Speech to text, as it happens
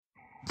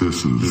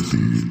This is the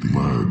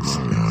Legs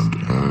and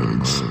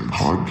Eggs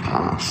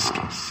podcast,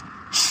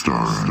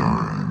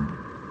 starring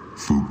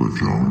Fupa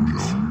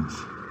Jones,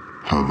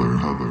 Heather,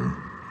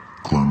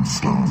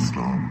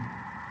 Glenstone,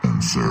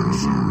 and Sarah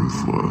the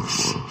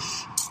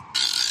Ruthless.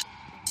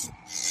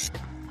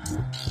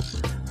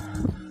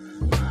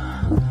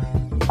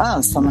 Oh,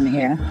 someone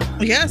here.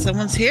 Yeah,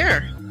 someone's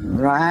here.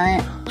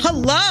 Right.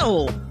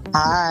 Hello.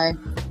 Hi.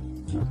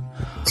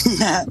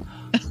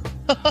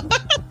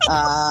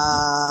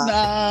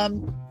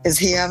 Is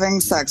he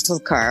having sex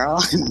with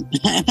Carl?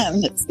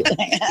 I'm just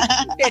kidding.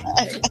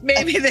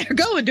 Maybe they're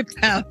going to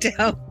Pound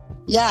Town.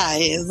 Yeah,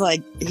 he's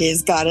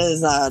got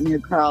his new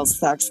Carl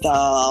sex doll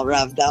all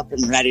revved up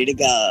and ready to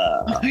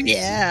go.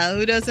 Yeah,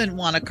 who doesn't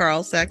want a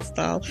Carl sex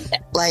doll?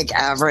 Like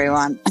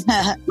everyone.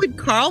 Would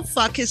Carl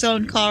fuck his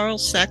own Carl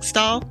sex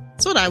doll?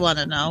 That's what I want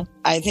to know.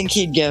 I think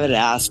he'd give it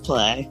ass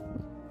play.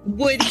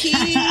 Would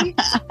he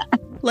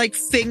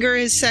finger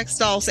his sex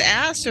doll's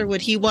ass, or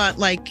would he want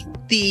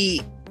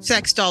the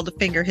sex doll to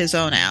finger his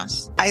own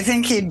ass? I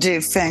think he'd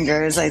do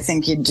fingers. I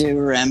think he'd do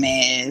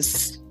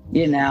rimmies,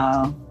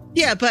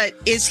 Yeah, but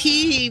is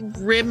he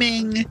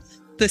rimming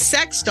the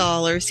sex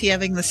doll, or is he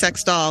having the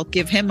sex doll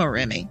give him a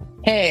rimmy?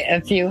 Hey,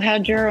 if you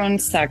had your own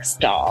sex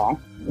doll,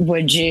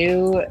 would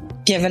you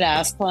give it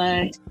ass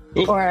play?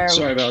 Oops,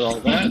 sorry about all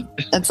that.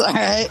 That's all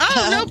right.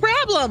 Oh, no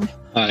problem.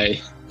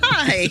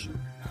 Hi.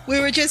 We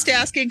were just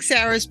asking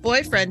Sarah's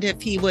boyfriend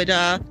if he would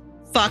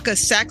fuck a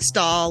sex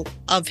doll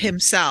of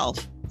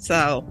himself.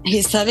 So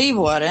he said he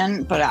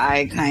wouldn't, but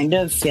I kind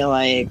of feel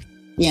like,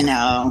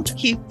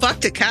 he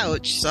fucked a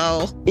couch,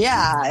 so.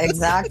 Yeah,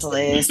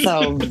 exactly.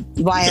 So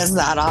why is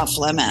that off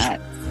limit?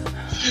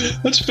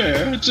 That's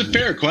fair. It's a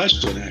fair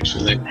question,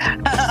 actually.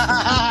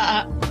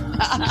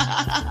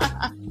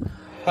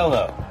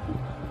 Hello.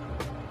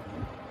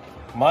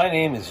 My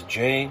name is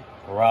J.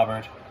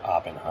 Robert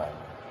Oppenheimer.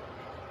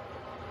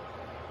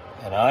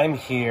 And I'm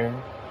here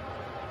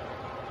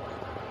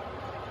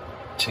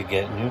to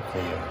get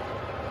nuclear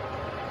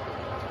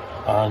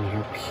on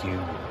your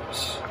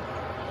pubes.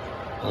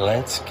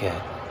 Let's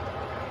get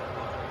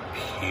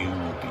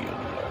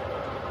pubular.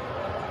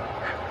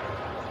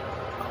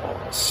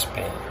 Gonna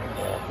spin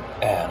them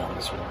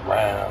atoms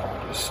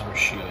around or some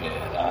shit,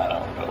 I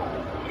don't know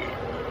where.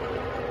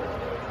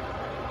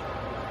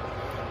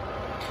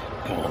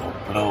 Gonna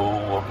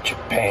blow up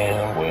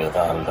Japan with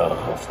our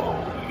love,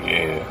 oh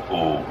yeah,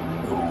 oh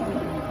no.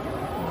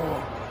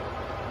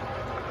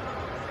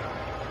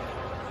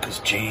 'Cause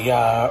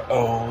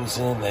GRO's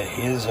in the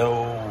hizzo.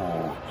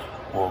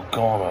 We're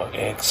gonna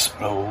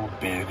explode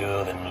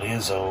bigger than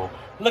Lizzo.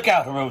 Look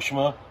out,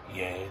 Hiroshima.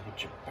 Yeah,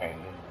 Japan,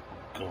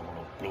 we're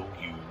gonna blow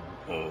you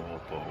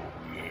up, oh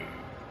yeah.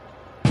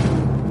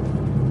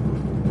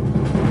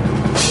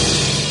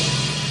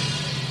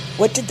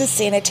 What did the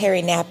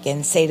sanitary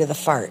napkin say to the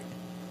fart?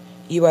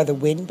 You are the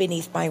wind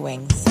beneath my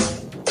wings.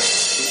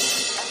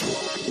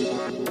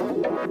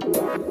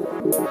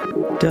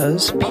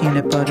 Does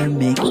peanut butter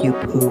make you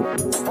poop?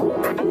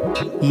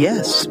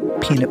 Yes,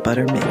 peanut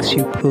butter makes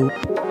you poop.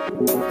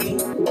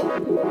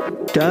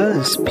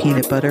 Does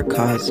peanut butter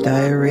cause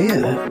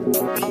diarrhea?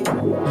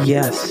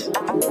 Yes,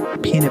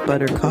 peanut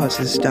butter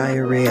causes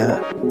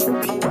diarrhea.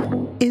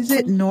 Is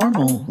it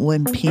normal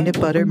when peanut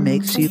butter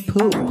makes you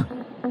poop?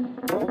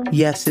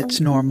 Yes, it's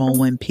normal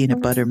when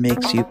peanut butter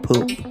makes you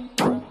poop.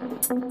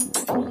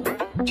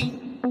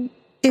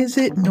 Is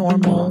it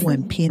normal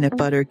when peanut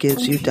butter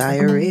gives you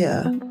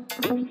diarrhea?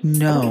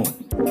 No.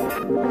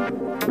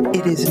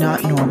 It is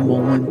not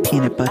normal when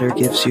peanut butter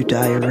gives you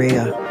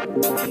diarrhea.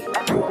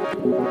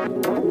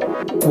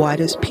 Why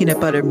does peanut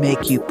butter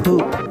make you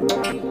poop?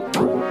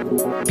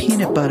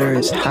 Peanut butter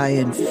is high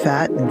in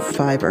fat and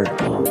fiber,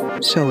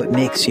 so it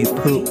makes you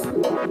poop.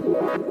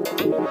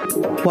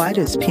 Why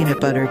does peanut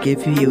butter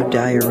give you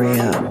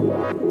diarrhea?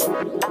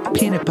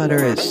 Peanut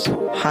butter is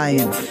high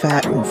in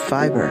fat and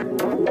fiber,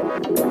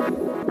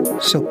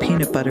 so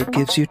peanut butter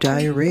gives you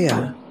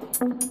diarrhea.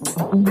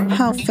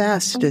 How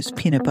fast does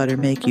peanut butter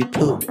make you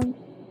poop?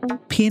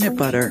 Peanut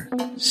butter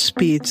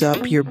speeds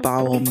up your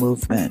bowel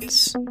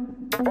movements.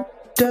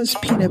 Does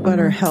peanut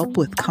butter help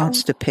with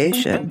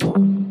constipation?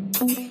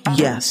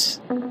 Yes,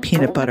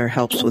 peanut butter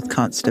helps with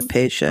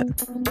constipation.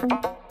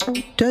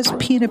 Does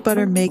peanut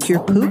butter make your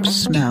poop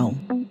smell?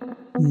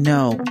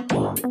 No.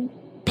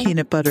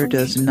 Peanut butter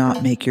does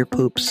not make your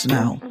poop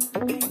smell.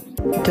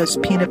 Does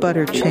peanut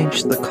butter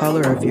change the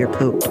color of your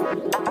poop?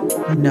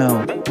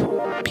 No.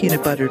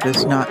 Peanut butter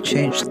does not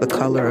change the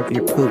color of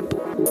your poop.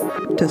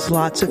 Does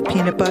lots of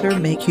peanut butter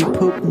make you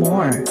poop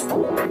more?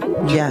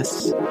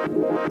 Yes.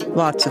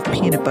 Lots of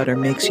peanut butter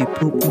makes you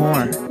poop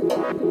more.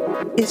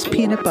 Is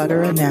peanut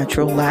butter a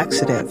natural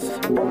laxative?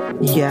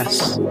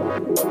 Yes.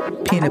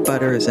 Peanut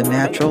butter is a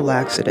natural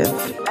laxative.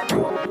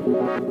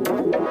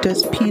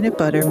 Does peanut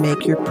butter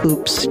make your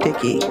poop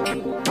sticky?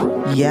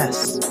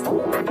 Yes.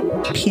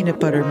 Peanut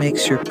butter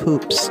makes your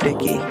poop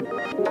sticky.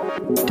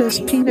 Does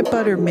peanut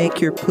butter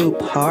make your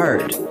poop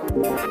hard?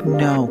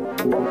 No.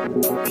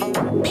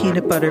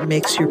 Peanut butter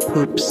makes your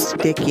poop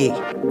sticky.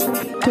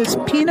 Does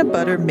peanut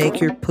butter make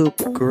your poop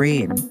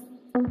green?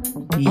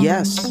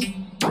 Yes.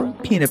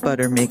 Peanut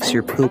butter makes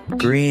your poop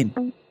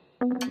green.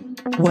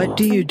 What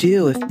do you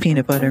do if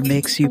peanut butter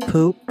makes you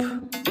poop?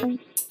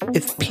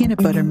 If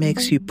peanut butter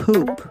makes you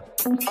poop,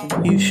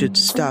 you should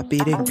stop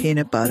eating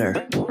peanut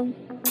butter.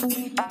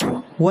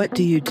 What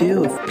do you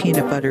do if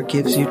peanut butter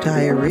gives you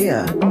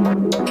diarrhea?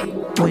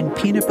 When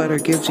peanut butter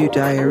gives you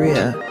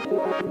diarrhea,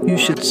 you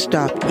should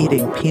stop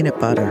eating peanut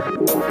butter.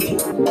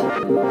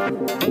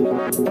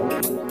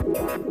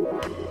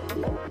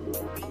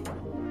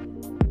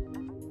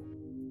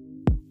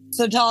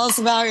 So tell us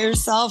about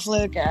yourself,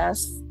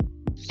 Lucas.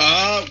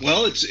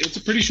 Well, it's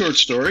a pretty short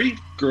story.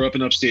 Grew up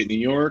in upstate New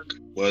York.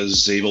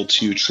 Was able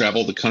to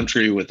travel the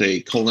country with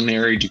a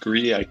culinary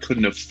degree I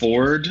couldn't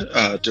afford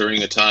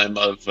during a time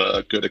of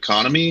good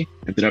economy.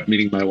 Ended up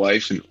meeting my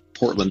wife in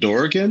Portland,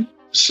 Oregon.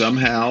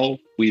 Somehow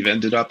we've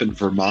ended up in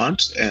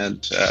Vermont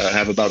and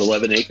have about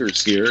 11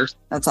 acres here.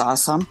 That's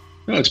awesome.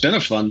 No, it's been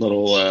a fun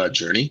little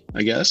journey,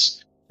 I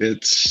guess.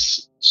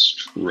 It's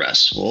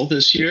stressful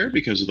this year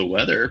because of the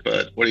weather,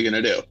 but what are you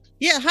going to do?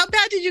 Yeah, how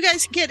bad did you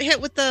guys get hit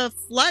with the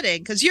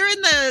flooding? Because you're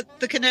in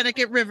the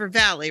Connecticut River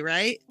Valley,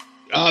 right?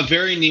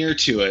 Very near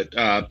to it,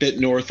 a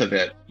bit north of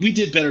it. We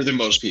did better than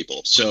most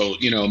people. So,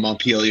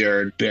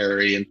 Montpelier and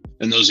Barrie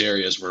and those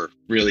areas were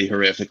really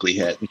horrifically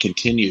hit and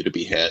continue to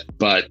be hit.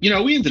 But,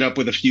 we ended up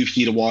with a few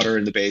feet of water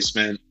in the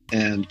basement,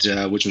 and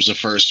which was a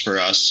first for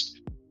us.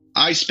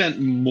 I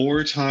spent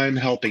more time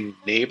helping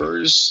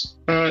neighbors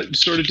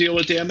sort of deal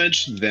with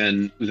damage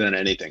than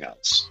anything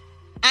else.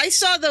 I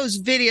saw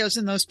those videos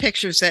and those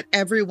pictures that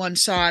everyone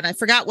saw, and I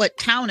forgot what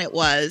town it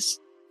was.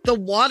 The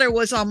water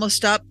was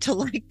almost up to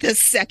like the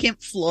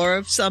second floor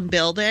of some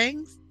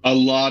buildings. A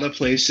lot of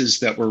places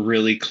that were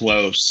really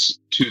close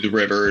to the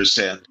rivers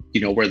and,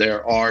 where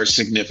there are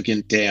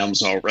significant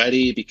dams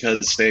already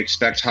because they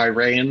expect high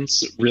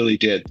rains really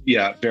did.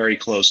 Yeah, very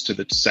close to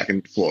the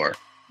second floor.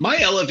 My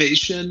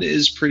elevation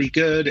is pretty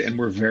good and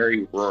we're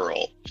very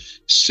rural.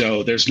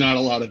 So there's not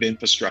a lot of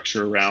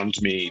infrastructure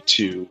around me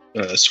to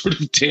sort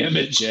of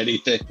damage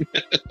anything.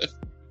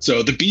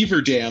 So the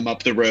Beaver Dam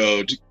up the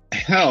road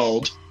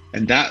held,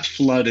 and that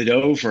flooded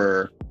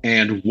over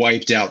and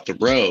wiped out the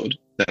road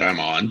that I'm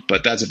on,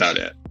 but that's about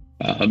it.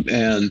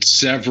 And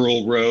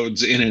several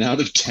roads in and out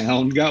of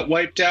town got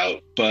wiped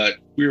out, but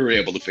we were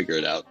able to figure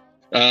it out.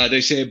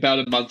 They say about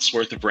a month's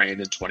worth of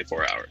rain in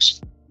 24 hours.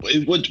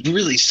 What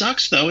really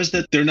sucks, though, is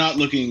that they're not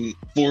looking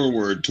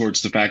forward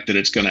towards the fact that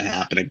it's going to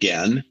happen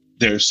again.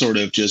 They're sort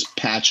of just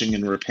patching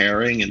and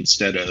repairing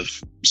instead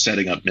of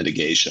setting up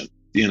mitigation.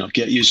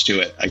 Get used to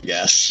it, I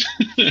guess.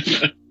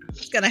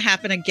 It's going to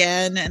happen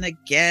again and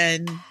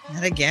again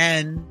and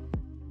again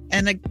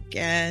and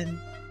again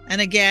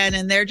and again.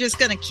 And they're just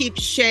going to keep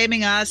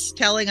shaming us,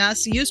 telling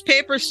us, use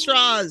paper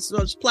straws.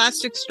 Those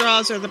plastic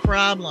straws are the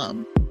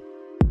problem.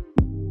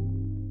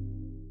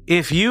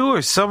 If you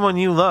or someone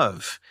you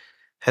love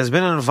has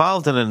been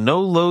involved in a no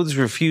loads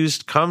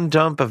refused cum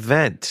dump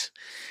event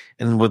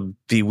and would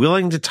be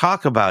willing to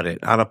talk about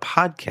it on a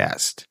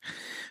podcast,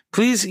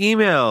 please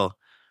email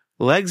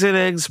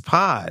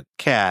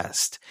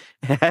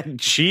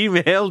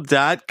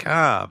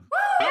legsandeggspodcast@gmail.com.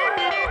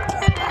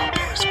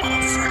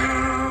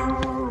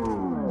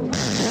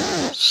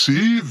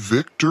 See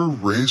Victor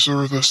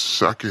Razor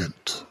II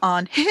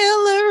On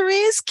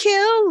Hillary's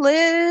kill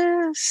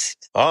list.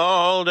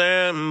 All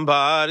them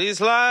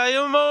bodies lie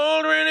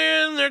a-moldering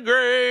in their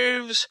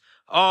graves.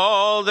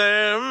 All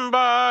them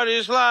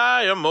bodies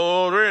lie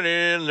a-moldering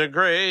in their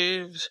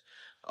graves.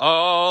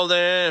 All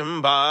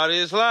them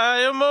bodies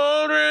lie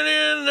a-moldering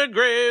in their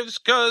graves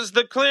 'cause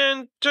the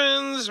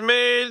Clintons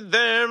made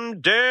them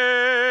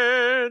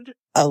dead.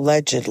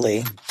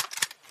 Allegedly.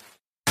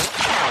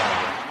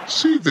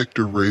 C.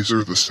 Victor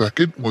Razor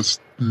II was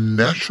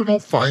National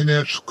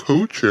Finance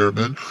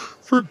Co-Chairman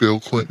for Bill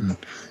Clinton.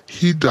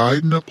 He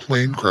died in a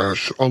plane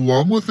crash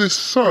along with his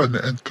son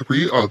and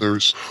 3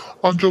 others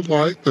on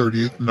July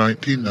 30th,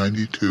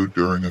 1992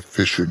 during a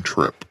fishing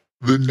trip.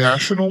 The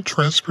National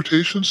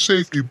Transportation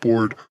Safety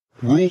Board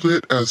ruled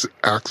it as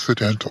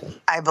accidental.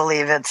 I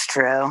believe it's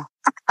true.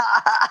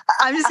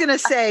 I'm just going to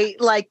say,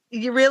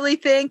 you really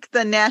think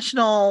the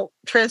National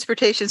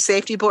Transportation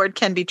Safety Board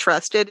can be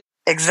trusted?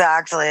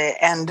 Exactly.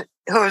 And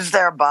who's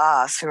their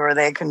boss? Who are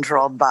they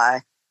controlled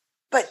by?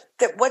 But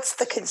what's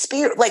the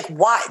conspiracy?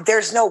 Why?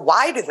 There's no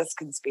why to this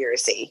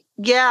conspiracy.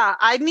 Yeah,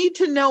 I need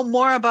to know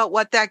more about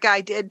what that guy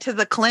did to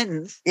the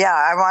Clintons. Yeah,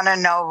 I want to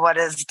know what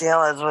his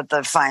deal is with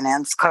the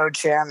finance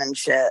co-chairman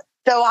shit.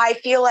 So I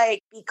feel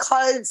like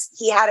because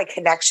he had a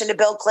connection to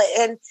Bill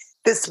Clinton,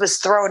 this was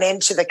thrown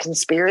into the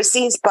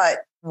conspiracies.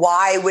 But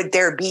why would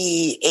there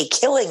be a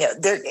killing?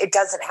 It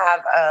doesn't have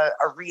a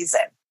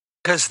reason.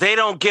 Because they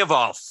don't give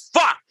a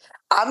fuck.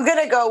 I'm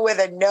going to go with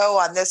a no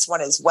on this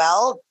one as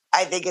well.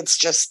 I think it's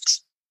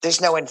just,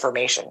 there's no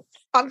information.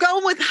 I'm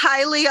going with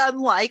highly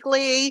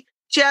unlikely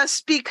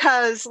just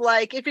because,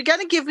 like, if you're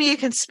going to give me a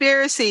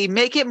conspiracy,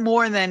 make it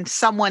more than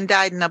someone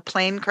died in a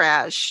plane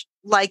crash.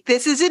 Like,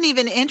 this isn't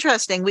even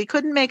interesting. We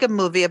couldn't make a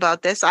movie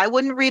about this. I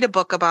wouldn't read a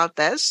book about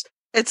this.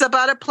 It's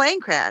about a plane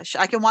crash.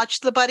 I can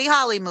watch the Buddy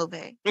Holly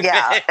movie.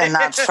 Yeah, and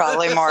that's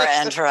probably more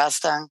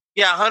interesting.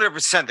 Yeah,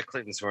 100% the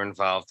Clintons were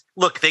involved.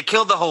 Look, they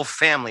killed the whole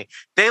family.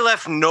 They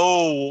left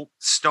no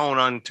stone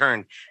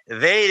unturned.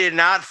 They did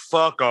not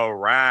fuck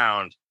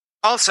around.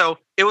 Also,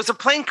 it was a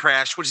plane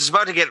crash, which is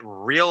about to get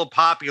real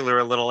popular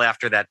a little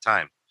after that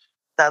time.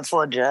 That's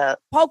legit.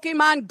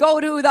 Pokemon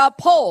go to the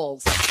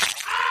polls.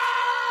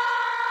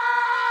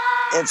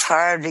 It's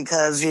hard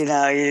because, you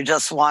know, you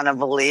just want to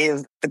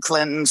believe the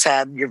Clintons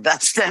had your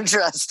best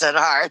interest at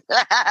heart.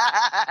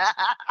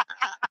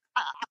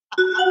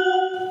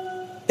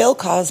 Bill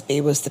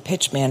Cosby was the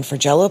pitchman for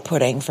Jell-O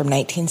pudding from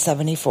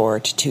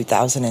 1974 to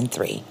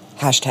 2003.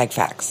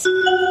 #facts.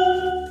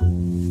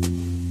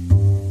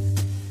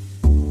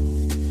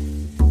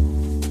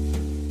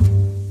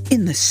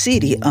 In the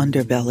seedy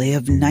underbelly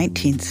of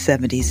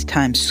 1970s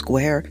Times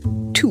Square,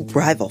 two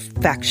rival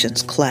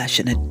factions clash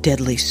in a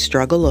deadly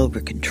struggle over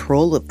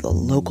control of the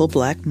local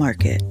black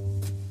market.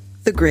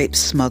 The grape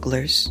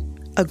smugglers,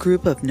 a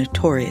group of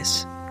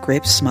notorious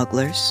grape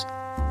smugglers,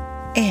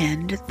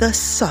 and the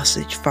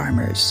sausage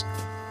farmers,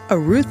 a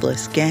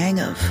ruthless gang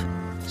of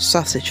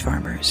sausage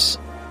farmers,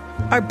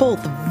 are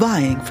both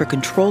vying for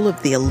control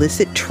of the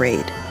illicit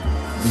trade.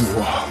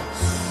 Wow.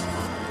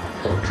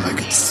 I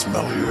can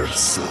smell your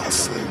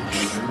sausage.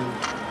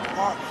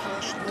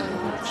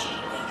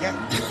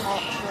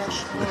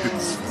 I can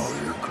smell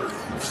your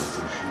grapes.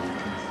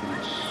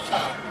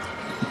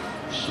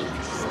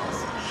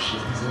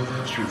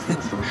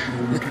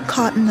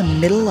 Caught in the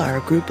middle are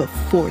a group of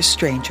 4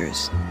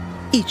 strangers,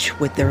 each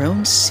with their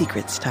own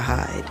secrets to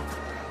hide.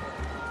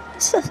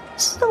 So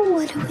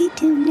what do we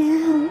do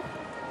now?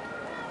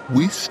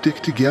 We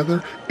stick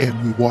together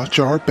and we watch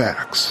our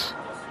backs.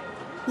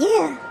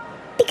 Yeah,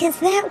 because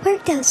that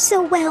worked out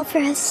so well for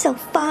us so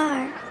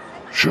far.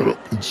 Shut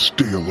up and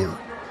stay alert.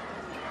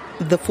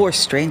 The 4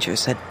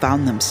 strangers had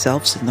found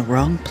themselves in the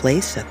wrong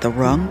place at the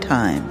wrong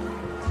time,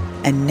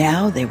 and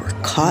now they were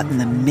caught in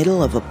the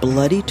middle of a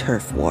bloody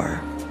turf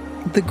war.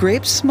 The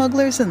grape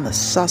smugglers and the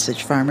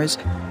sausage farmers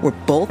were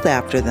both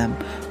after them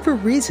for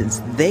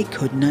reasons they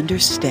couldn't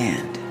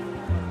understand.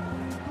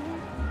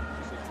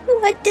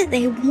 What do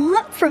they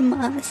want from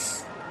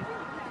us?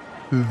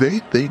 They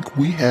think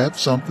we have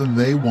something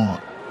they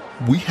want.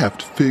 We have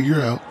to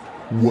figure out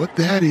what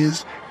that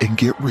is and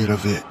get rid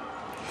of it.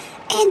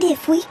 And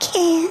if we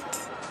can't,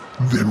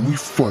 then we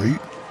fight,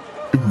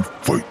 and we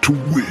fight to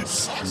win.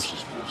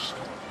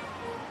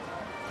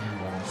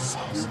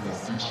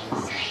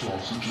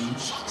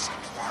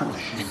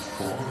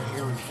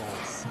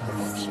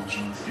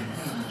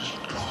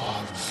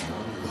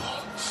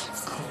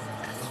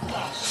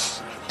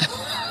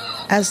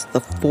 As the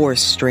 4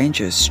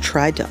 strangers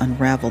tried to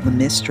unravel the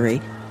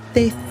mystery,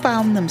 they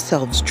found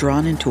themselves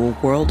drawn into a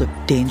world of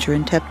danger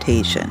and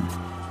temptation.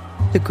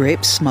 The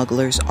grape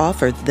smugglers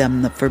offered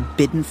them the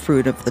forbidden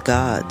fruit of the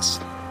gods,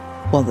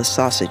 while the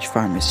sausage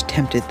farmers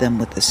tempted them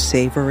with the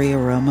savory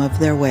aroma of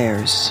their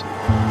wares.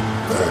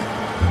 Hey,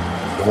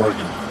 you know where I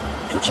can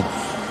get some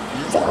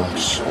farm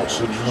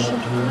sausage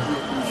around here?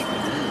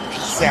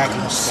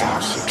 Saggy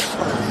sausage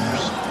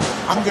farmers.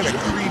 I'm gonna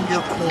cream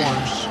your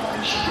corn.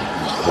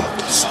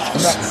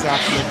 Nut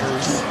sack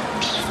lickers.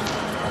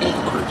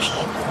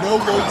 No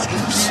words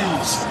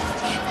confused.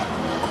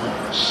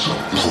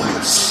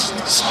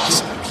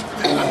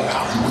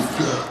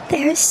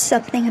 there's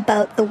something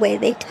about the way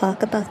they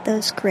talk about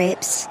those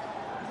grapes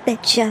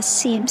that just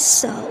seems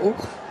so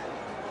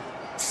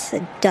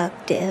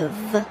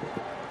seductive.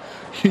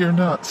 You're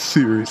not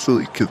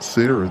seriously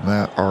considering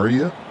that, are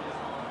you?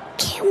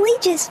 Can we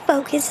just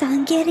focus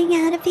on getting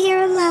out of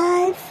here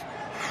alive?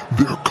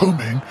 They're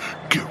coming.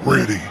 Get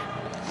ready.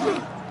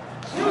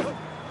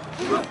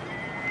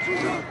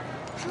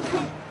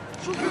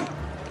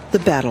 The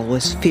battle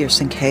was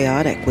fierce and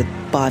chaotic, with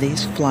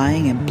bodies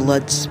flying and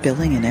blood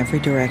spilling in every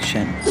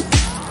direction.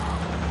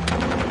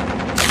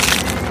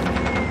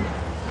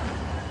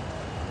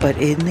 But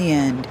in the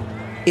end,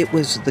 it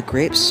was the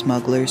grape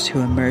smugglers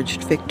who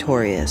emerged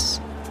victorious.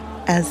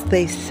 As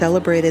they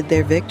celebrated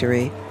their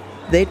victory,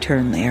 they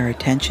turned their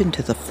attention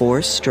to the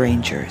 4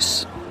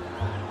 strangers.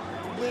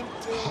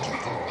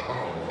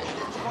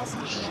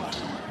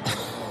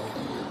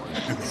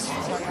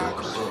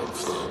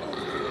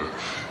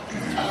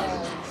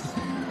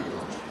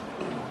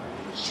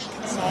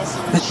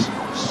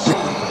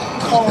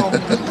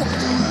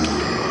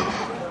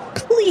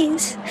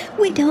 Please,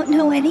 we don't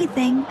know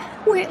anything.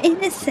 We're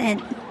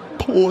innocent.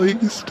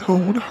 Please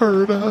don't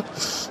hurt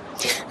us.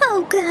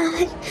 Oh,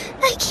 God.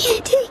 I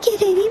can't take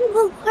it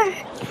anymore.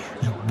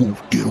 You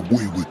won't get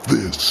away with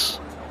this.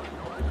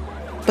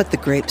 But the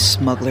grape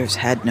smugglers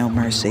had no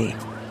mercy,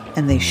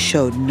 and they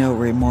showed no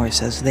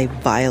remorse as they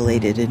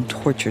violated and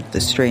tortured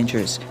the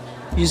strangers,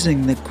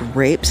 using the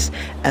grapes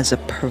as a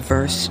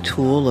perverse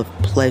tool of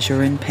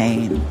pleasure and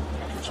pain.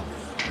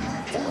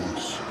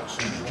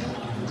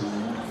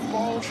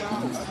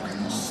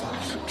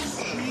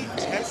 Sweet,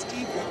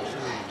 tasty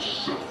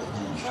victory.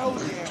 Hell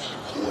yeah.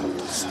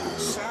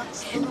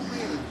 Sacks for the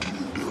win.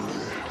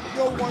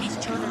 No one's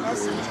turning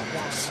us into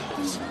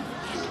waffles.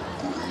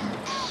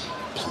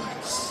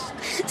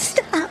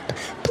 Stop.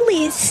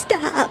 Please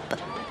stop.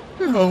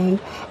 No.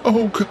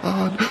 Oh,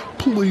 God.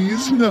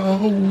 Please,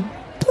 no.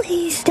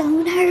 Please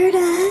don't hurt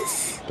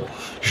us.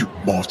 You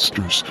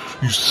monsters.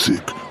 You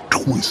sick,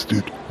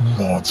 twisted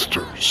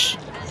monsters.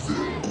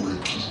 That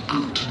grapes is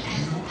good to you.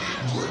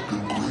 You like the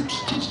grapes.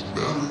 Doesn't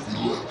matter if you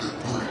like that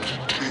grapes. You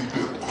take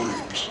that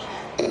grapes.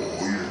 Oh,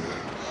 yeah.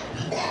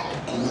 You are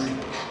a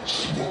grape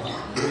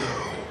smuggler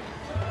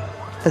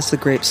now. As the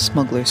grape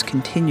smugglers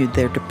continued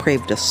their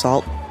depraved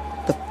assault,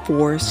 the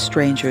four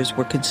strangers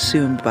were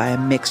consumed by a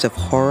mix of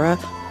horror,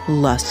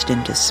 lust,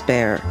 and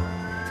despair.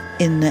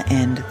 In the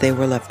end, they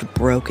were left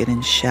broken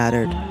and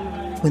shattered,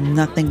 with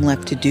nothing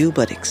left to do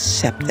but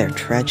accept their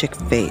tragic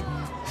fate.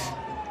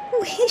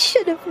 We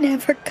should have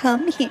never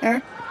come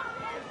here.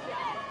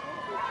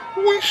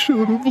 We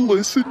should have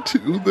listened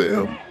to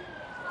them.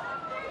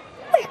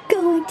 We're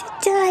going to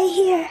die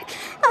here,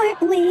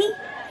 aren't we?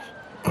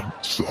 I'm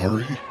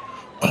sorry.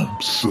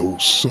 I'm so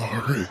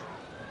sorry.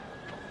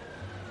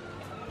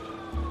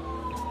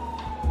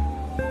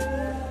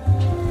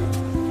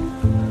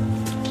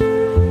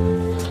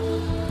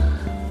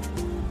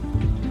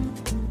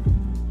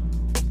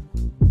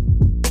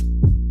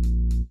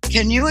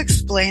 Can you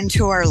explain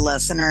to our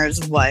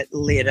listeners what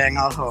leading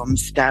a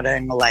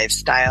homesteading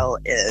lifestyle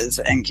is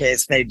in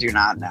case they do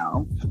not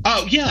know?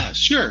 Oh, yeah,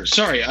 sure.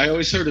 Sorry, I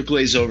always sort of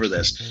glaze over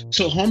this.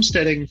 So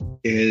homesteading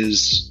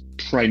is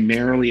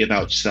primarily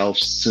about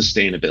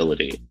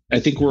self-sustainability. I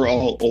think we're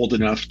all old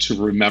enough to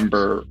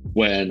remember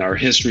when our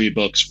history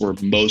books were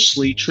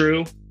mostly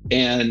true.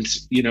 And,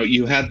 you know,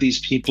 you had these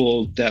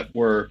people that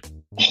were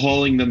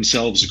hauling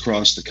themselves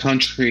across the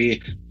country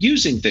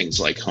using things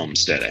like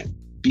homesteading,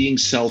 being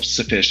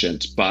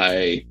self-sufficient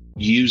by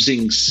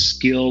using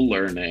skill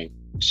learning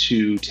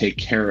to take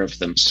care of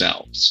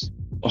themselves.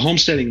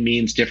 Homesteading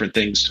means different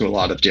things to a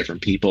lot of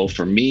different people.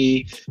 For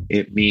me,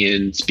 it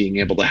means being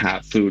able to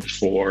have food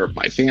for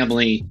my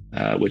family,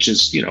 which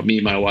is, you know, me,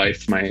 my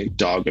wife, my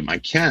dog, and my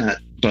cat.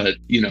 But,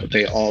 you know,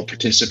 they all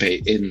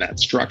participate in that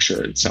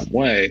structure in some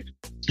way.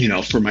 You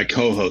know, for my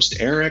co-host,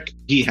 Eric,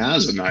 he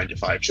has a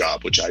 9-to-5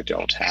 job, which I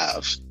don't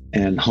have.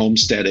 And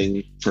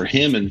homesteading for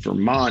him in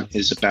Vermont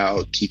is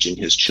about teaching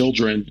his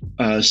children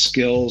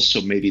skills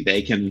so maybe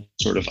they can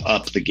sort of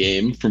up the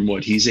game from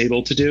what he's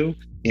able to do,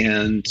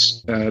 and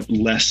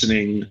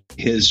lessening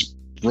his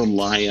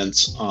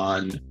reliance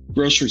on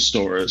grocery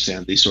stores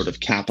and the sort of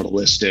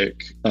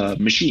capitalistic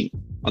machine.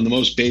 On the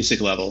most basic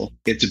level,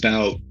 it's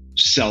about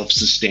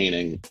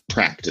self-sustaining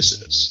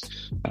practices,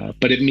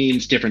 but it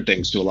means different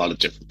things to a lot of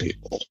different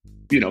people.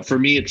 You know, for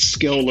me, it's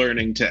skill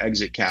learning to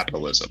exit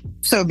capitalism.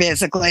 So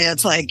basically,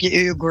 it's like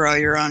you grow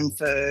your own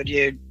food,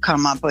 you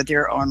come up with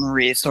your own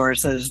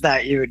resources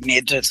that you would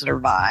need to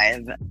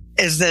survive.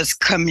 Is this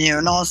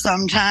communal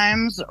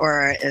sometimes,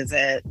 or is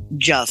it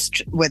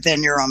just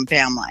within your own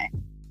family?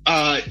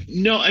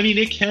 No, I mean,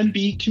 it can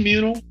be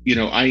communal. You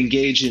know, I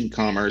engage in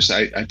commerce.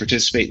 I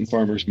participate in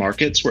farmers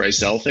markets where I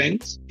sell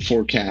things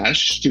for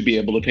cash to be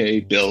able to pay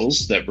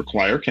bills that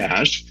require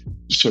cash.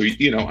 So,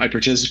 you know, I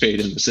participate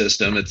in the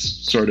system.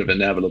 It's sort of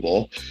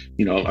inevitable.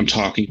 You know, I'm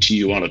talking to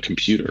you on a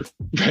computer,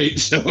 right?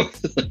 So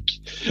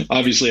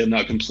obviously I'm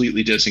not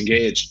completely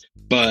disengaged.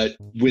 But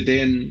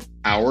within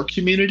our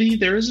community,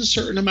 there is a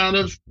certain amount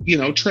of, you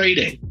know,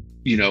 trading.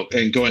 You know,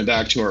 and going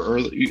back to our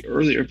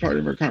earlier part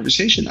of our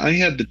conversation, I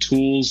had the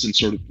tools and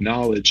sort of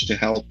knowledge to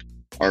help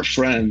our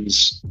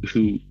friends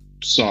who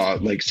saw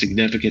like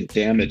significant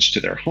damage to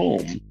their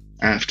home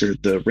after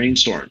the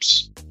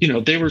rainstorms. You know,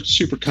 they were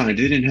super kind.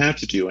 They didn't have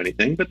to do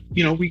anything, but,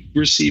 you know, we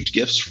received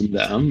gifts from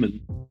them.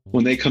 And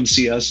when they come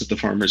see us at the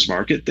farmer's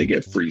market, they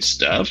get free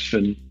stuff.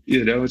 And,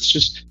 you know, it's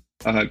just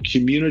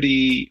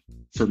community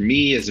for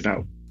me is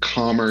about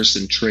commerce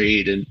and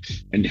trade and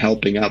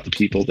helping out the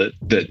people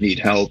that need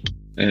help,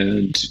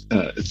 and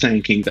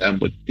thanking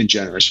them in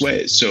generous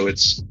ways. So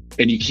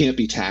and you can't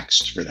be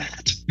taxed for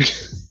that,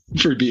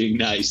 for being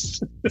nice.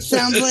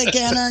 Sounds like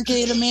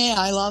anarchy to me.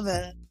 I love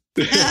it.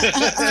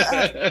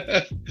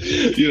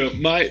 You know,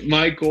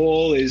 my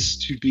goal is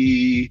to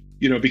be,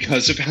 you know,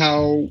 because of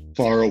how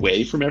far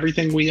away from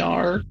everything we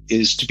are,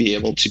 is to be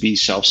able to be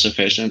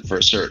self-sufficient for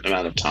a certain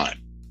amount of time.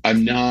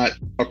 I'm not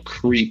a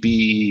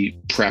creepy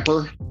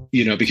prepper,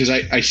 you know, because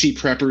I see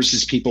preppers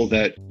as people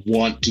that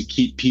want to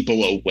keep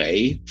people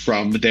away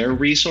from their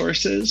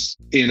resources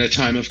in a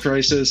time of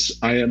crisis.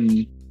 I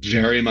am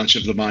very much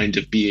of the mind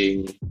of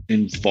being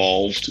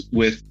involved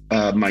with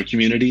my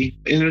community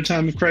in a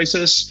time of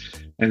crisis.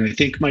 And I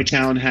think my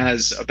town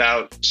has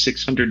about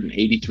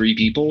 683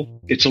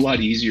 people. It's a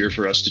lot easier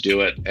for us to do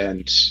it.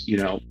 And, you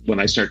know, when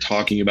I start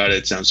talking about it,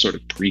 it sounds sort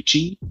of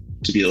preachy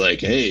to be like,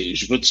 hey, you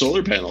should put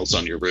solar panels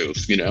on your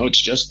roof. You know,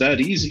 it's just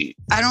that easy.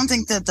 I don't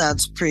think that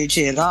that's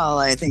preachy at all.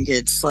 I think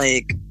it's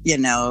like, you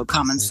know,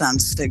 common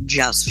sense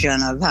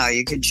suggestion of how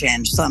you could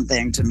change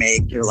something to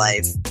make your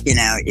life, you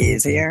know,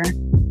 easier.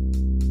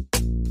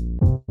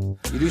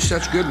 do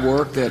such good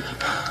work that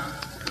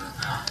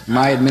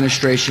my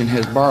administration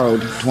has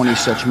borrowed 20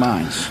 such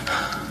minds.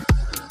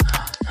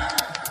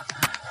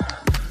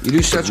 You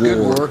do such good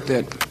work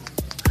that,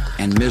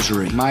 and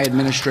misery, my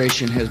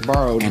administration has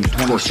borrowed and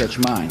 20 such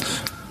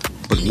minds.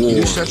 But war. You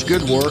do such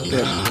good work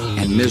that,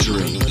 and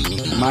misery,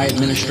 my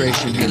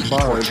administration has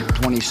borrowed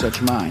 20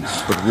 such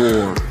minds. But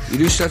war. You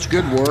do such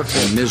good work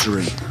and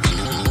misery.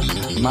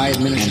 My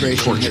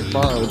administration has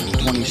borrowed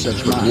 20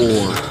 such minds.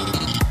 War.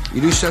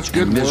 You do such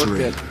good work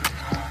that,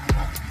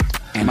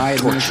 and my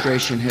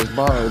administration has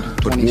borrowed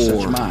 20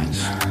 such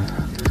minds.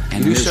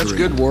 And you do such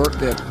good work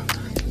that,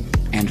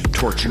 and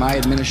torture. My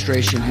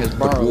administration has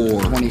borrowed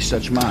 20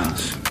 such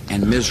minds.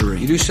 And misery.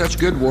 You do such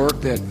good work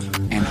that,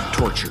 and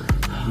torture.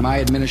 My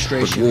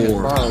administration has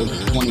borrowed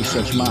 20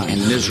 such minds.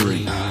 And misery.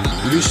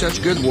 You do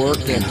such good work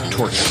that, and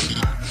torture.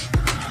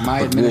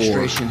 My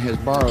administration has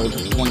borrowed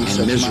 20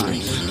 such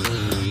minds.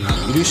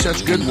 You do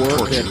such good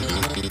work that,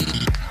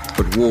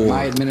 but war.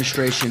 My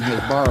administration has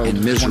borrowed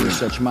and misery. 20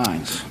 such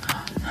minds.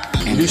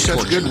 And you do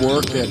such good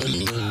work that,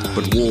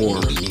 but war.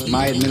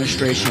 My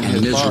administration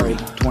has borrowed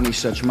 20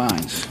 such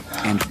minds.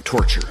 And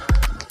torture.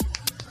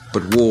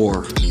 But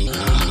war.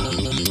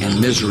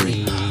 And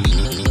misery.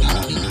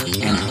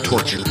 And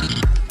torture.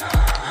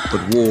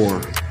 But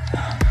war.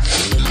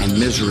 And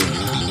misery.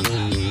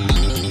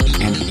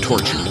 And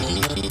torture.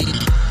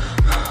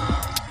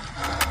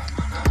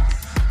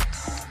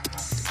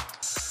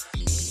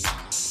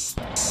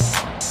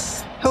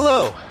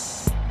 Hello,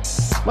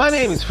 my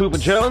name is Fupa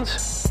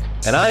Jones,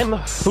 and I'm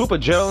Fupa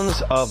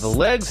Jones of the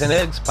Legs and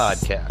Eggs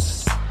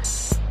podcast.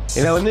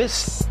 You know, in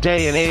this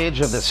day and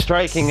age of the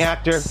striking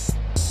actor,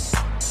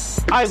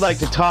 I'd like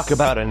to talk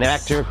about an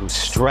actor who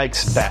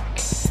strikes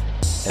back.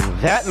 And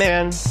that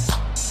man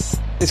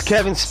is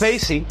Kevin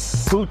Spacey,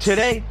 who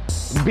today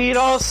beat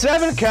all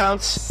 7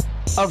 counts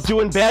of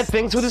doing bad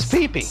things with his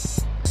pee-pee.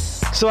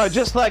 So I'd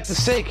just like to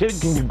say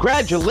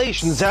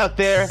congratulations out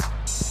there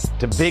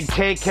to Big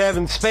K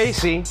Kevin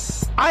Spacey.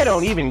 I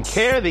don't even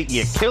care that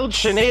you killed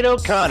Sinead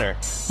O'Connor.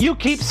 You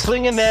keep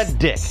slinging that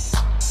dick.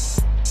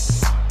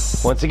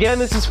 Once again,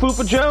 this is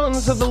Fupa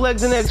Jones of the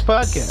Legs and Eggs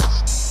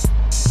podcast.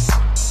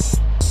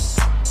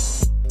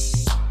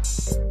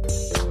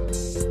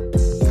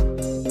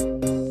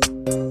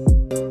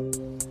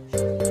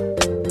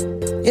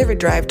 You ever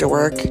drive to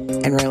work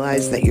and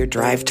realize that your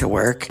drive to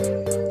work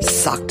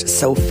sucked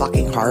so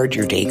fucking hard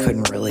your day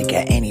couldn't really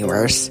get any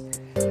worse?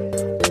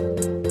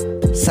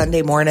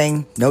 Sunday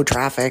morning, no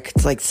traffic.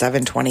 It's like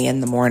 7:20 in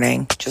the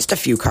morning. Just a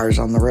few cars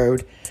on the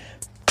road.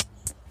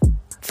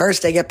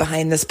 First, I get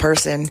behind this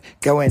person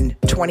going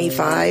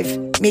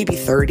 25, maybe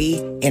 30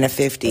 in a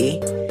 50,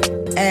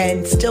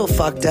 and still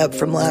fucked up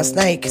from last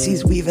night because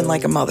he's weaving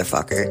like a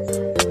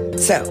motherfucker.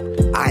 So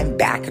I'm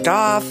backed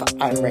off.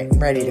 I'm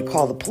ready to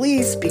call the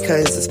police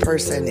because this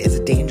person is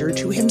a danger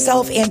to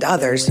himself and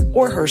others,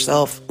 or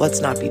herself.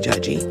 Let's not be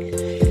judgy.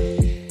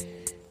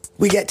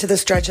 We get to the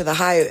stretch of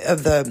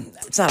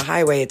it's not a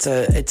highway, it's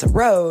a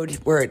road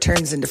where it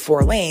turns into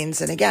 4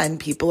 lanes. And again,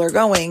 people are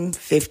going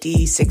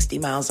 50, 60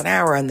 miles an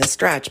hour on this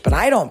stretch, but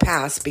I don't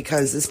pass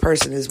because this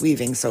person is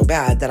weaving so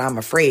bad that I'm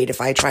afraid if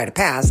I try to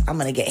pass, I'm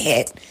going to get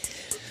hit.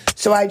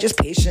 So I just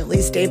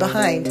patiently stay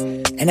behind.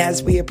 And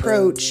as we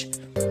approach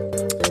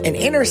an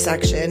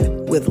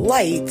intersection with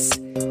lights,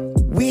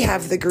 we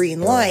have the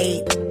green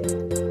light.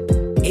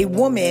 A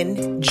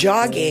woman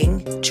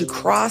jogging to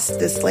cross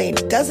this lane,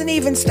 doesn't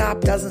even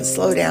stop, doesn't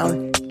slow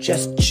down,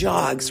 just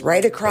jogs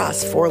right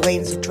across 4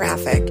 lanes of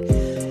traffic.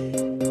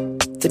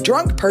 The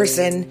drunk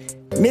person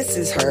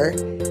misses her.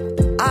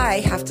 I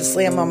have to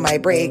slam on my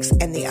brakes,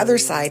 and the other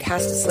side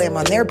has to slam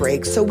on their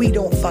brakes so we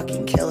don't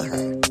fucking kill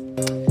her.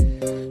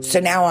 So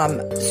now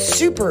I'm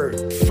super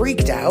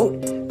freaked out,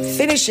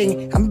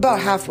 I'm about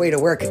halfway to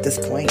work at this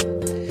point.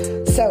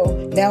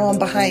 So now I'm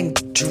behind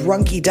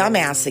drunky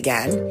dumbass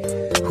again,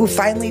 who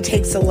finally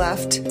takes a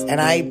left, and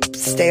I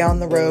stay on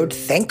the road.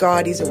 Thank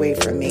God he's away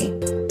from me.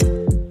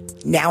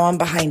 Now I'm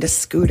behind a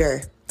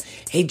scooter,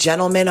 a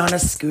gentleman on a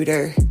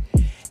scooter,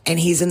 and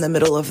he's in the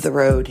middle of the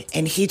road,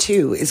 and he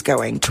too is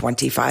going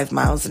 25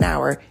 miles an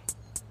hour.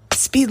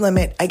 Speed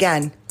limit,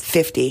 again,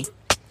 50.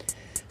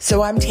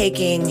 So I'm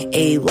taking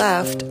a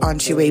left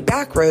onto a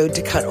back road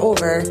to cut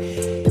over.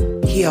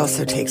 He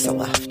also takes a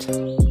left.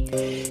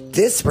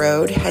 This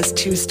road has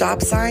 2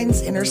 stop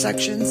signs,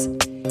 intersections.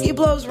 He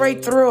blows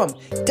right through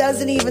them.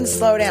 Doesn't even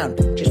slow down.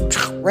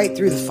 Just right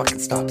through the fucking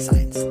stop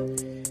signs.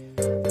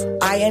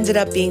 I ended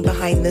up being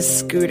behind this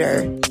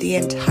scooter the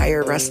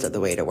entire rest of the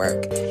way to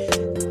work.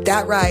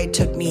 That ride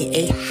took me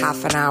a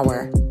half an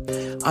hour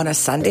on a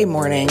Sunday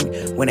morning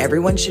when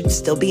everyone should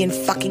still be in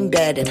fucking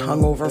bed and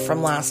hungover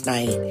from last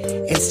night.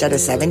 Instead of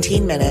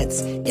 17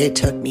 minutes, it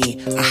took me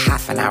a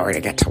half an hour to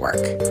get to work.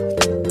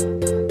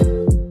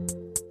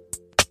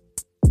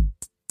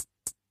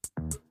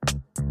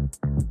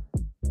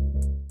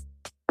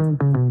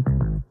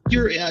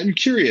 I'm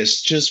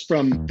curious, just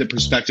from the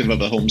perspective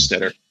of a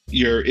homesteader.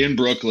 You're in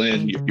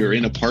Brooklyn, you're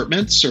in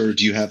apartments, or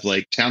do you have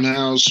like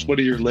townhouse? What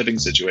are your living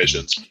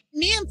situations?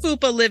 Me and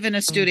Fupa live in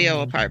a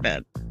studio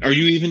apartment. Are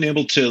you even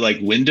able to like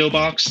window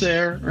box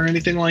there or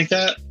anything like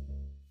that?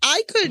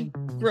 I could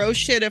grow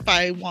shit if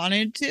I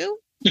wanted to.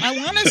 I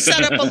want to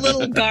set up a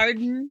little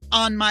garden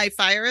on my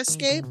fire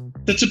escape.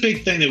 That's a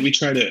big thing that we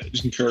try to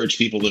encourage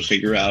people to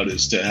figure out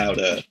as to how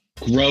to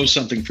grow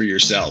something for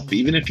yourself.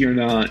 Even if you're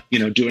not,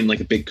 doing like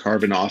a big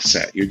carbon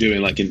offset, you're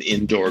doing like an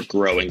indoor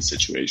growing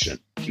situation.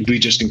 We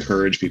just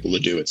encourage people to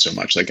do it so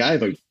much. Like I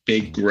have a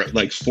big,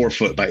 4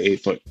 foot by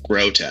 8 foot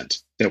grow tent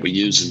that we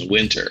use in the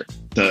winter.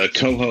 The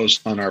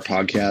co-host on our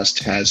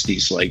podcast has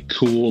these like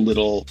cool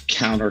little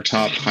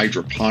countertop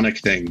hydroponic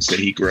things that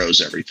he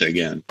grows everything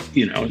in.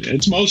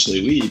 It's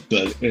mostly weed,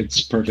 but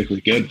it's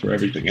perfectly good for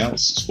everything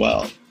else as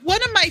well.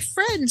 One of my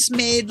friends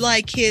made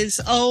like his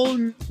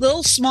own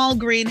little small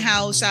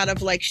greenhouse out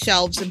of like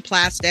shelves and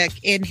plastic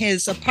in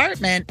his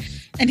apartment,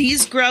 and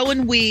he's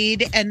growing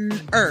weed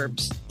and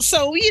herbs.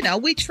 So,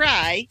 we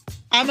try.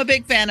 I'm a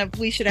big fan of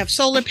we should have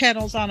solar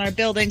panels on our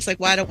buildings. Like,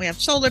 why don't we have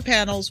solar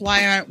panels?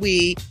 Why aren't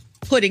we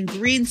putting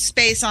green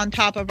space on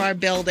top of our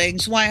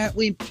buildings? Why aren't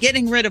we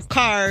getting rid of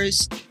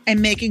cars and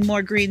making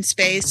more green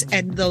space?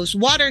 And those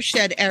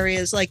watershed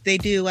areas like they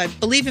do, I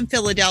believe in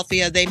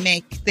Philadelphia,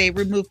 they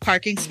remove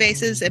parking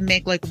spaces and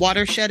make like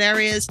watershed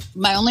areas.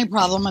 My only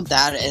problem with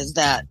that is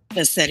that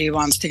the city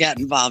wants to get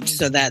involved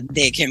so that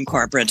they can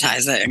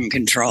corporatize it and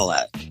control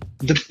it.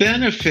 The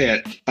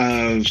benefit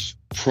of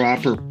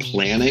proper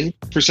planning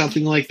for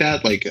something like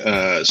that, like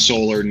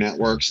solar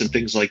networks and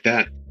things like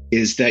that,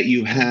 is that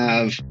you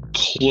have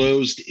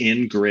closed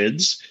in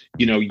grids.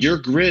 Your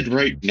grid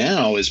right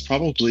now is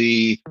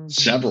probably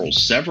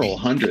several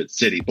hundred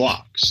city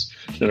blocks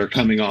that are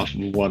coming off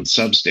of one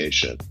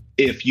substation.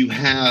 If you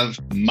have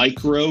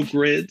micro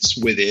grids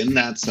within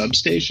that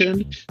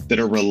substation that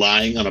are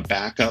relying on a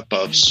backup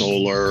of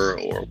solar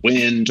or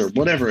wind or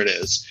whatever it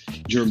is,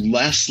 you're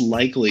less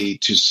likely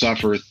to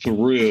suffer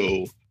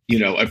through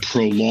a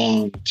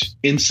prolonged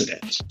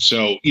incident.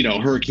 So,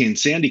 Hurricane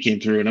Sandy came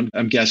through, and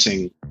I'm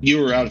guessing you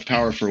were out of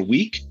power for a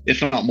week,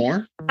 if not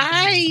more.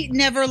 I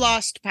never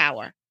lost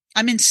power.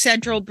 I'm in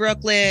central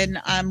Brooklyn.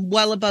 I'm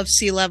well above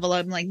sea level.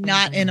 I'm like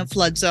not in a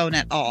flood zone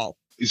at all.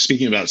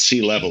 Speaking about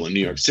sea level in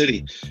New York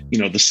City,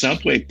 the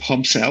subway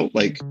pumps out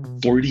like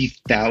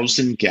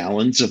 40,000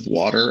 gallons of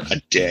water a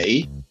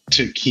day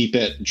to keep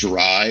it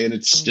dry. And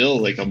it's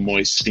still like a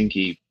moist,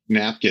 stinky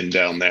napkin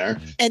down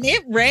there. And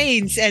it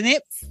rains and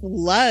it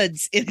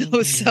floods in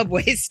those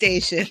subway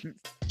stations.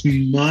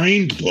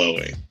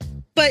 Mind-blowing.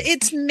 But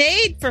it's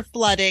made for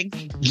flooding.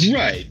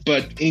 Right.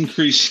 But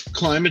increased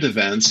climate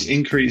events,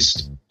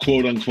 increased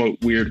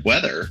quote-unquote weird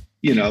weather.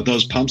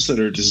 Those pumps that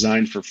are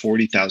designed for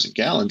 40,000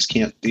 gallons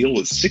can't deal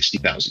with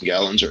 60,000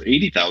 gallons or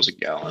 80,000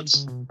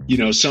 gallons.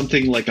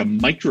 Something like a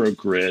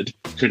microgrid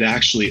could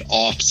actually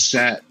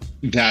offset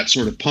that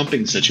sort of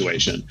pumping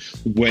situation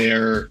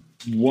where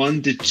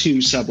 1 to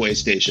 2 subway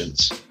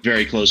stations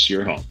very close to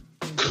your home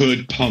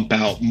could pump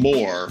out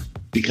more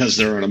because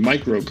they're on a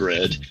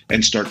microgrid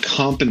and start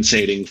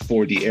compensating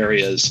for the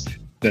areas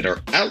that are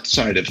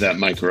outside of that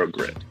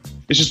microgrid.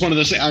 It's just one of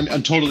those things.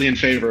 I'm totally in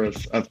favor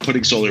of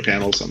putting solar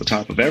panels on the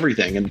top of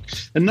everything, and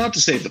not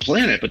to save the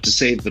planet, but to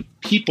save the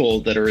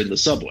people that are in the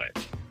subway.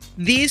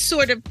 These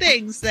sort of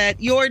things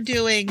that you're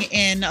doing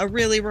in a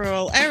really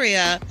rural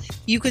area,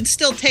 you can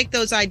still take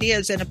those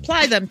ideas and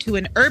apply them to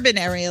an urban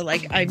area.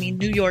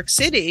 New York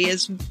City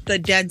is the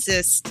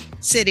densest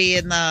city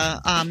in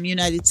the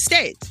United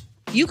States.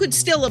 You could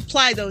still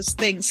apply those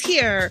things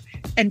here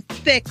and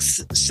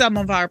fix some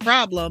of our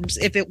problems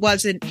if it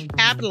wasn't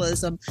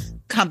capitalism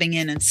coming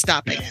in and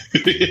stopping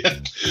it.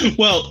 Yeah.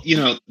 Well,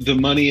 the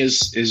money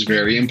is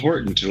very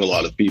important to a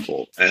lot of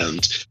people.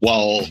 And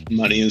while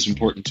money is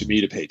important to me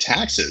to pay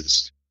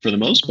taxes, for the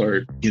most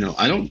part,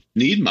 I don't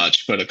need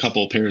much but a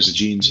couple pairs of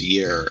jeans a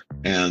year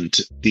and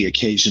the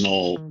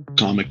occasional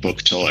comic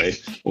book toy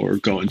or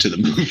going to the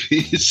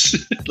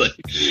movies.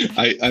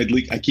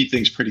 I keep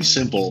things pretty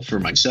simple for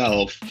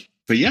myself.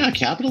 But yeah,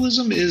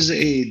 capitalism is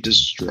a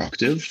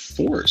destructive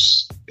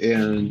force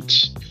and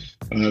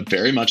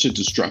very much a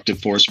destructive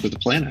force for the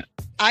planet.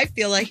 I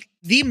feel like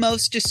the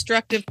most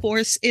destructive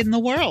force in the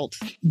world.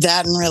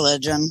 That and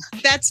religion.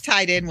 That's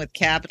tied in with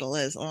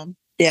capitalism.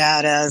 Yeah,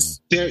 it is.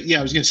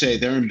 I was going to say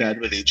they're in bed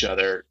with each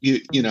other.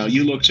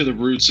 You look to the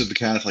roots of the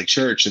Catholic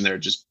Church and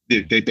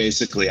they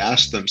basically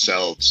asked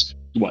themselves,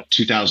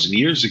 2,000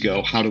 years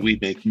ago, how do we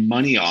make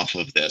money off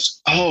of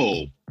this?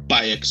 Oh,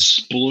 by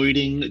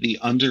exploiting the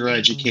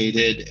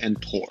undereducated and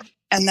poor.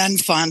 And then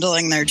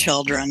fondling their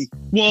children.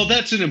 Well,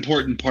 that's an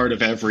important part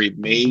of every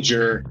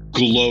major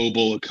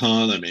global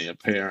economy,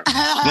 apparently.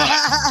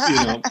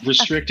 But,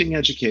 restricting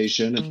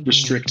education and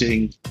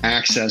restricting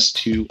access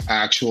to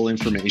actual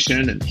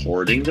information and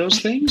hoarding those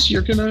things,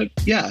 you're going to,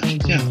 yeah,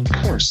 of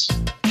course.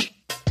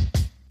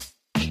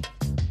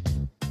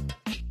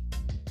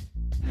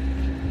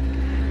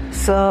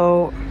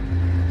 So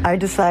I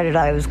decided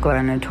I was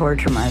going to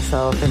torture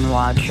myself and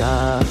watch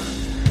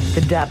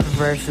the Depp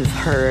versus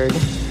Heard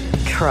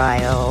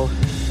trial,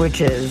 which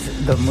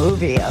is the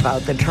movie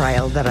about the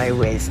trial that I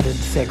wasted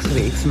 6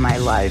 weeks of my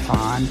life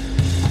on.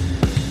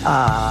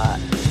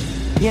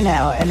 you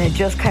know, and it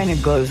just kind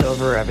of goes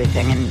over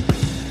everything. And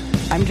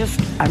I'm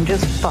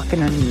just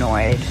fucking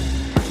annoyed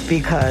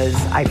because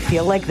I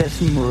feel like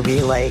this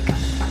movie, like,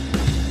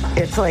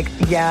 it's like,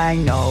 yeah, I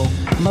know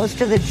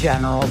most of the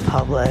general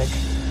public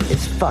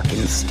is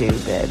fucking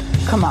stupid.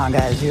 Come on,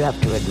 guys, you have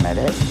to admit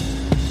it.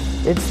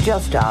 It's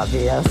just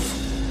obvious.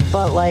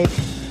 But, like,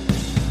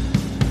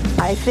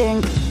 I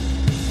think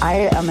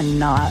I am a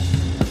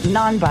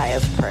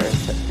non-biased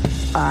person.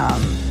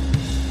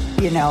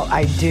 You know,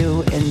 I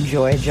do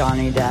enjoy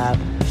Johnny Depp.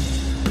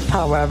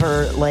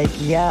 However, like,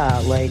 yeah,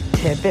 like,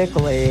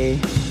 typically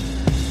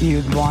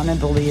you'd want to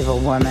believe a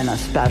woman,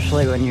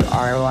 especially when you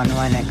are one,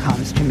 when it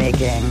comes to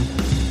making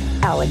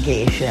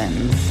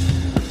allegations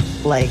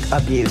like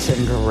abuse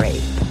and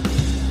rape.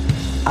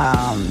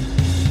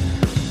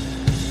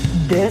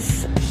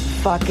 This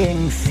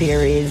fucking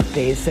series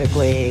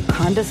basically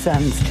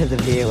condescends to the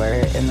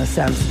viewer in the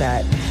sense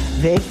that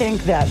they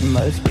think that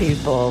most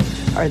people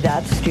are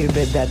that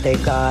stupid that they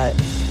got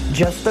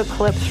just the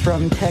clips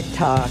from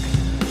TikTok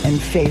and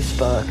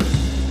Facebook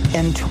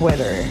and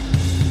Twitter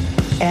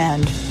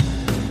and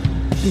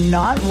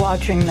not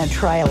watching the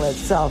trial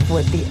itself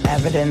with the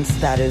evidence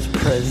that is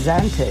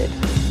presented,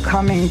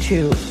 coming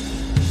to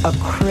a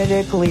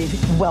critically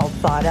well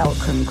thought out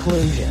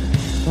conclusion,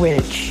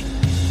 which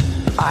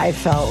I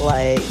felt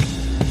like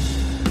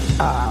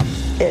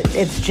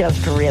it's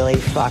just really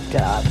fucked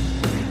up.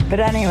 But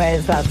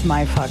anyways, that's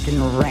my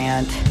fucking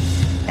rant,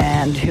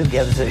 and who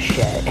gives a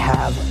shit?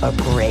 Have a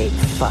great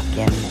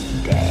fucking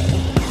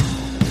day.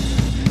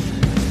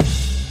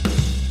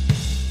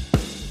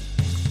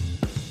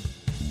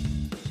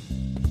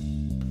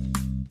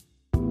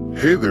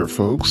 Hey there,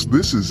 folks.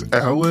 This is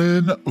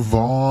Alan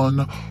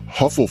Von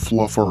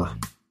Hufflefluffer.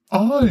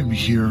 I'm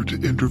here to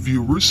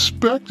interview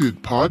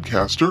respected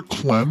podcaster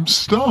Clem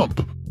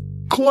Stump.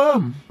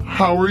 Clem,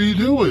 how are you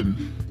doing?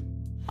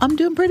 I'm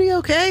doing pretty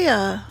okay,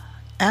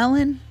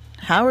 Alan.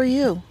 How are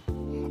you?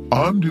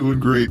 I'm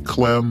doing great,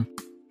 Clem.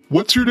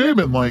 What's your day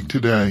been like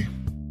today?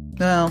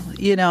 Well,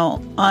 you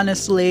know,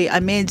 honestly, I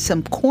made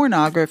some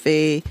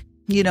pornography.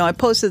 You know, I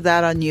posted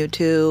that on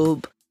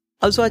YouTube.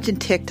 I was watching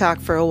TikTok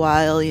for a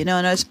while, you know,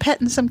 and I was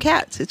petting some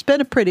cats. It's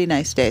been a pretty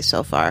nice day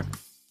so far.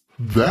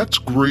 That's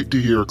great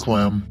to hear,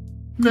 Clem.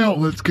 Now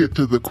let's get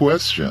to the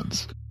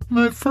questions.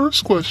 My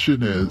first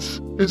question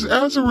is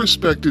as a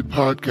respected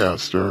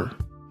podcaster,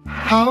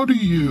 how do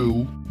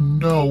you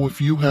know if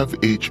you have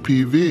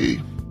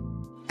HPV?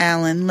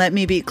 Alan, let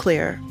me be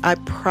clear. I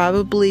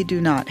probably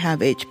do not have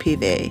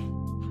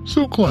HPV.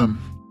 So,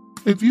 Clem,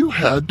 if you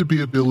had to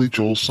be a Billy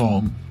Joel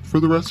song for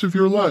the rest of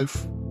your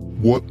life,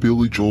 what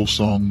Billy Joel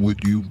song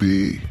would you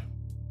be?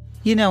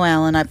 You know,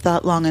 Alan, I've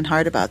thought long and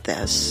hard about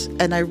this,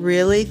 and I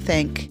really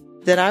think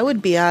that I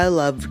would be I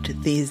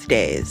Loved These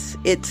Days.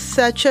 It's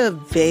such a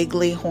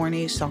vaguely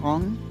horny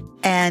song,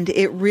 and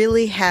it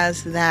really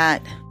has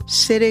that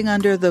sitting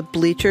under the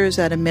bleachers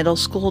at a middle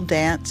school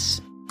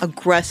dance,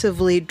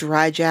 aggressively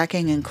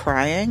dry-jacking and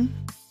crying.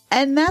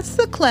 And that's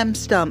the Clem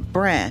Stump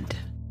brand.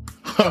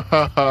 Ha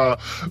ha ha,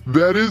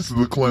 that is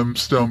the Clem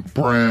Stump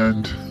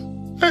brand.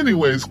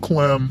 Anyways,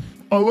 Clem,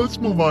 let's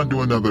move on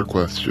to another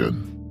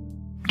question.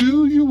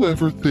 Do you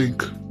ever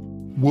think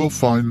we'll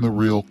find the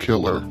real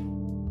killer?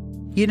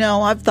 You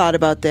know, I've thought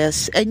about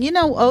this, and you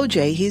know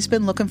OJ, he's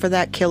been looking for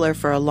that killer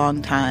for a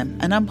long time,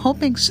 and I'm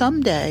hoping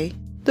someday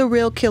the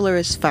real killer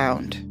is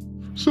found.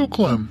 So,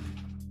 Clem,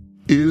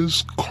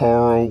 is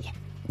Carl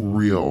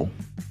real?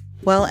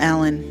 Well,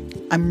 Alan,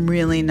 I'm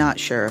really not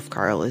sure if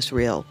Carl is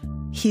real.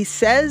 He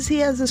says he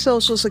has a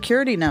social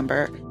security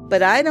number,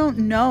 but I don't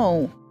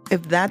know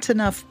if that's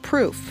enough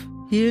proof.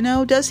 You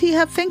know, does he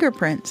have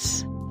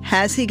fingerprints?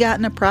 Has he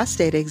gotten a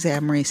prostate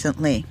exam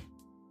recently?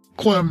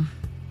 Clem,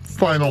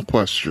 final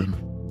question.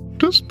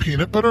 Does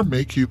peanut butter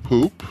make you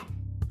poop?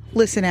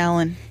 Listen,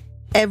 Alan,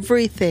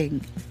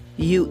 everything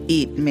you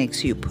eat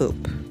makes you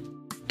poop.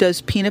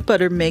 Does peanut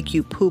butter make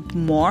you poop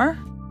more?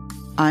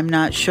 I'm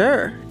not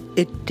sure.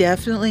 It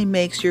definitely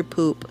makes your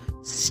poop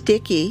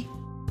sticky.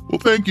 Well,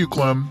 thank you,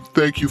 Clem.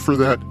 Thank you for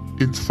that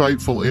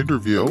insightful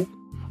interview.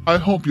 I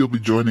hope you'll be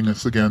joining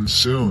us again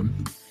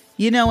soon.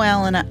 You know,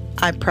 Alan,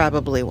 I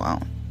probably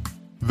won't.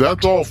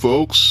 That's all,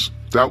 folks.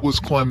 That was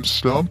Clem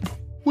Stump.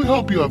 We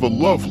hope you have a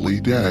lovely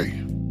day.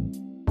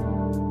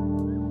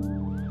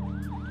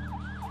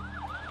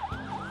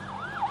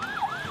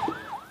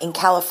 In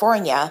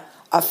California,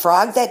 a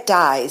frog that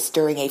dies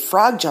during a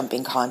frog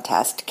jumping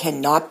contest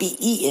cannot be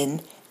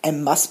eaten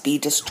and must be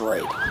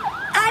destroyed.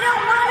 I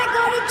don't want to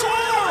go to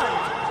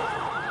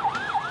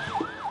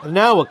jail! And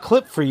now a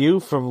clip for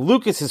you from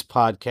Lucas's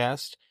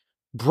podcast,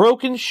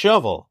 Broken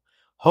Shovel,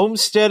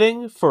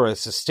 Homesteading for a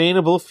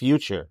Sustainable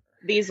Future.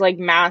 These like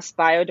mass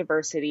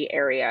biodiversity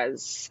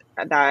areas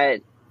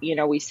that, you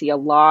know, we see a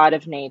lot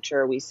of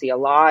nature, we see a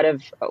lot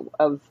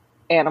of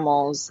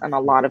animals and a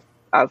lot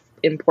of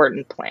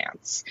important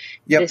plants.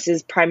 Yep. This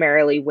is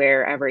primarily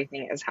where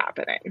everything is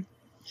happening.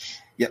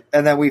 Yep.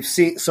 And then we've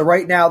seen, so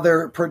right now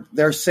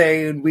they're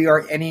saying we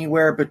are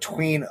anywhere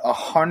between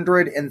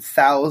 100 and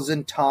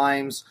 1,000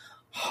 times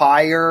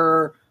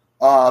higher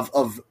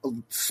of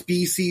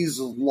species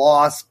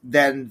lost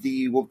than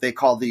what they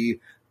call the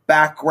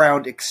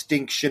background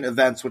extinction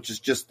events, which is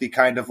just the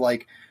kind of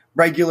like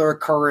regular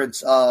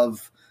occurrence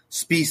of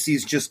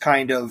species just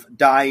kind of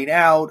dying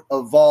out,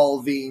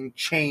 evolving,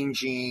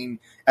 changing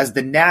as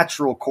the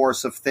natural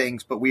course of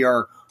things. But we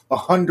are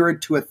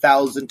 100 to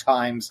 1,000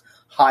 times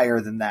higher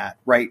than that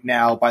right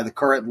now by the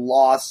current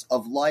loss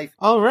of life.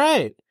 All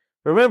right.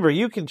 Remember,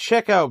 you can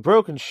check out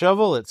Broken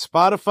Shovel at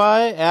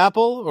Spotify,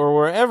 Apple, or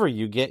wherever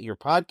you get your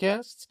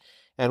podcasts,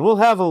 and we'll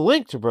have a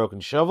link to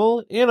Broken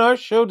Shovel in our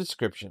show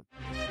description.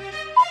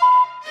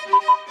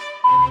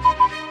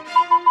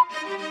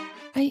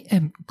 I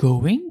am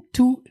going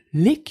to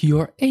lick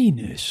your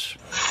anus.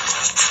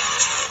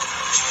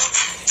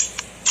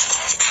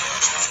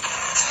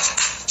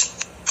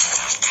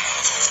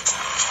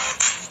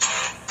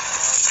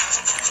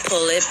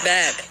 Pull it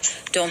back.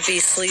 Don't be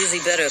sleazy,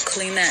 better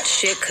clean that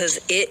shit, cause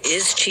it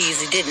is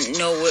cheesy. Didn't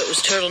know it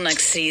was turtleneck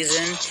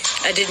season.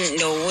 I didn't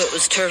know it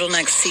was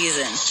turtleneck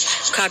season.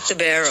 Cock the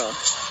barrel.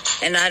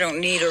 And I don't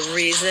need a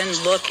reason.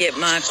 Look at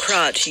my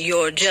crotch,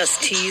 you're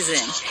just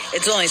teasing.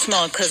 It's only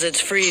small cause it's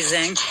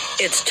freezing.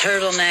 It's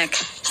turtleneck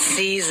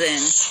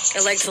season.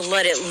 I like to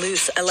let it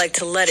loose, I like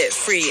to let it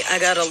free. I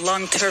got a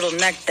long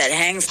turtleneck that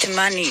hangs to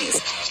my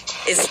knees.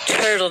 It's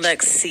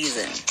turtleneck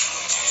season.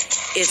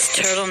 It's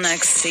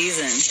turtleneck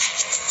season.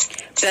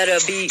 Better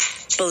be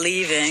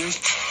believing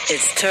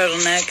it's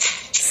turtleneck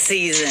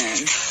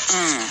season.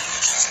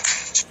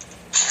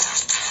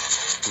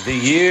 The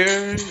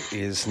year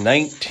is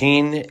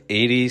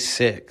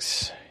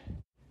 1986.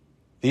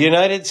 The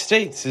United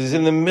States is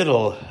in the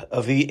middle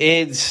of the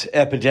AIDS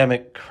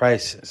epidemic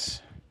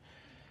crisis.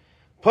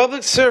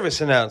 Public service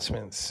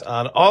announcements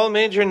on all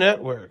major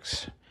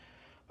networks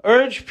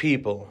urge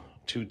people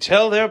to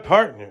tell their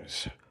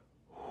partners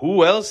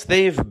who else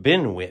they've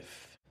been with.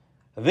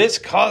 This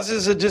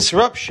causes a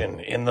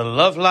disruption in the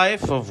love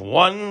life of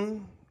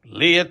one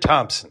Leah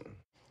Thompson.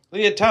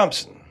 Leah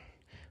Thompson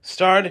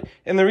starred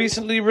in the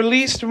recently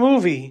released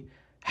movie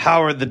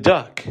Howard the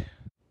Duck.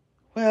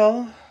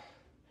 Well,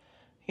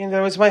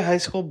 that was my high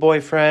school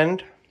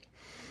boyfriend.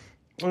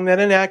 I met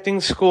in acting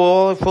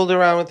school. I fooled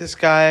around with this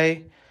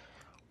guy.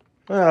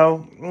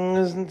 Well,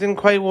 it didn't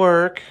quite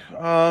work.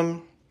 There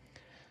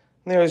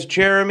was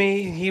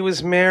Jeremy. He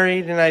was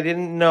married and I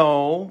didn't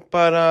know.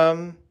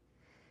 But,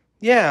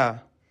 yeah.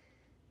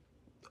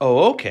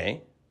 Oh,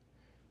 okay.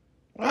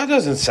 Well, that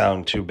doesn't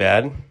sound too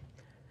bad.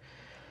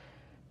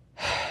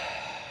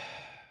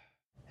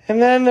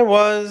 And then it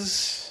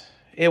was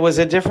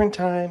a different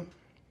time.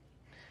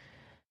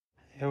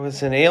 It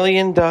was an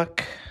alien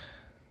duck.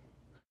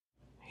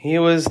 He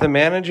was the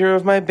manager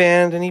of my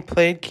band and he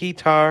played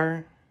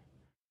guitar.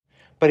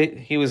 But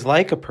he was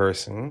like a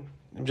person.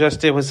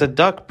 Just it was a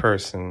duck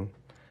person.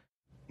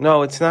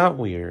 No, it's not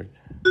weird.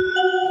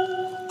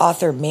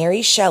 Author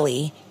Mary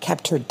Shelley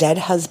kept her dead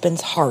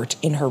husband's heart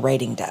in her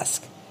writing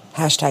desk.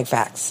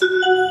 #facts.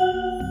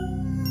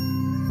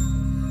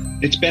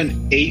 It's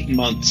been 8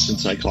 months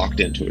since I clocked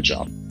into a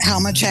job. How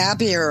much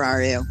happier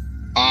are you?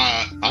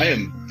 I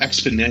am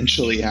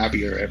exponentially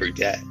happier every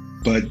day.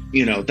 But,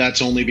 that's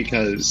only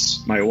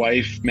because my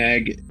wife,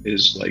 Meg,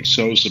 is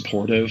so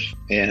supportive.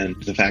 And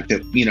the fact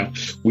that,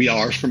 we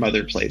are from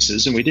other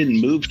places and we didn't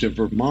move to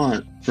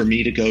Vermont for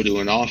me to go to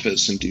an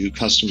office and do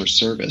customer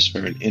service for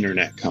an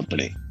internet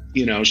company.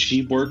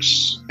 She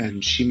works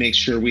and she makes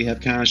sure we have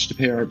cash to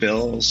pay our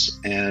bills.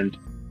 And,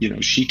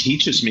 she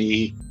teaches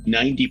me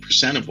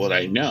 90% of what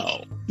I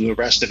know. The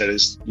rest of it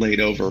is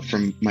laid over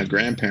from my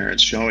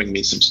grandparents showing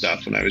me some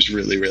stuff when I was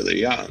really, really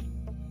young.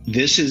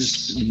 This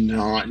is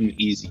not an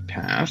easy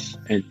path,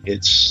 and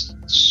it's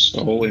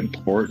so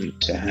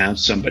important to have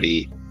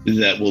somebody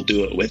that will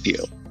do it with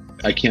you.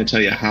 I can't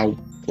tell you how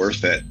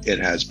worth it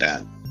has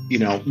been.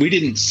 We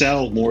didn't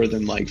sell more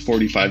than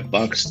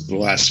 $45 at the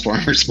last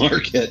farmer's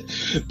market,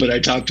 but I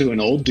talked to an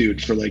old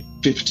dude for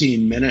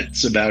 15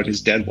 minutes about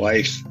his dead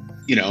wife.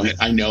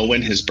 I know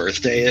when his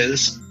birthday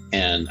is,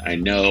 and I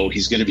know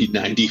he's going to be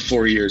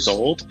 94 years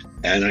old,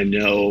 and I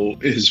know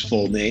his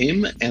full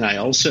name, and I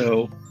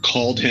also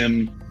called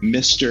him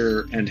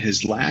Mr. and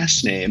his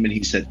last name, and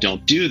he said,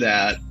 "Don't do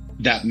that.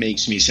 That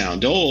makes me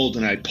sound old."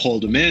 And I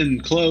pulled him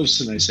in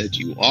close, and I said,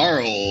 "You are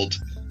old."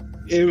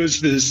 It was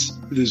this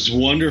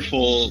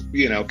wonderful,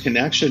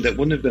 connection that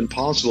wouldn't have been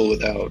possible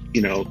without,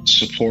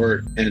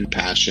 support and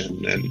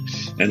passion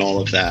and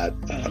all of that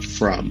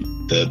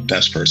from the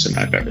best person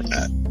I've ever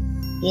met.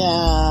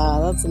 Yeah,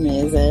 that's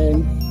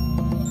amazing.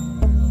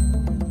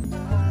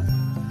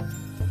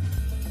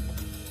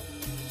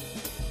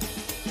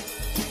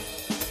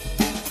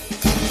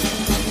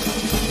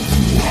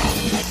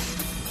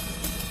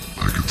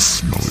 I can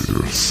smell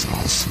your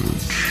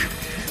sausage.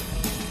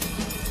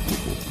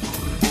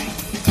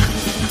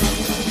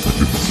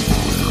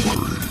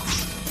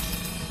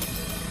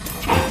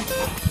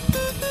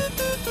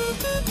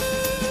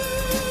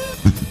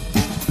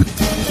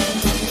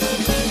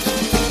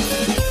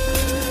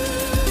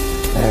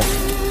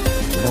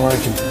 Where I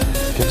can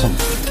get some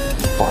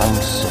farm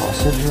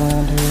sausage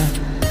around here?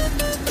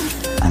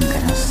 I'm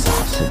gonna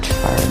sauce sausage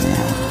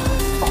fireman.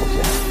 Oh,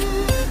 yeah.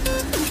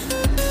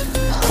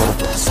 Grab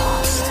the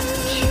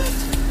sausage.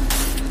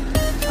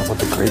 How about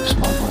the grape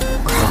smuggler?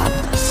 Grab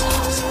the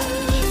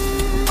sausage.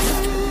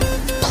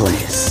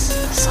 Place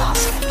the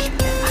sausage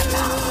in my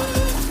mouth.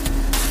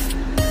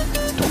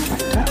 Don't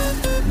bite down.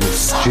 Your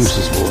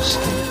juices will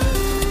escape.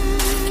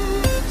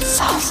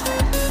 Sausage.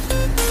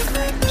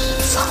 Grapes.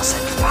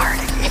 Sausage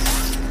party.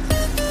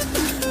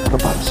 What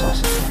about a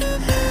sausage?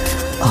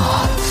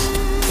 Wow.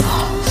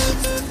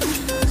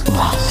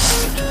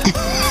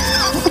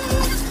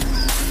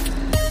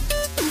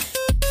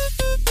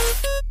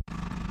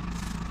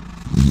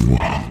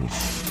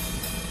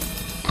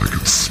 I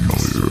can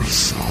smell your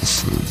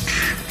sausage.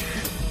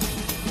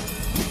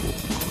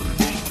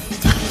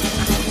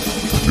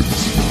 I can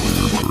smell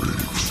your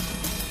grapes.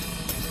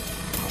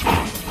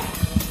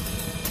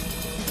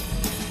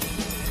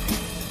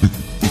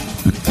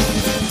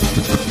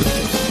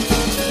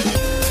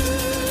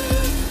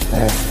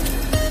 Hey,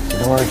 you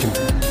know where I can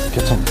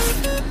get some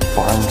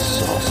farm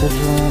sausage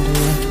around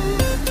here?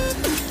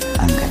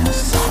 I'm gonna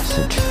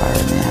sausage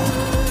fireman.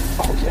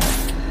 Oh, yeah.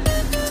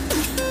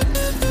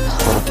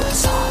 Grab the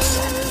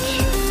sausage.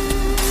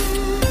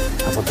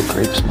 How about the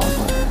grape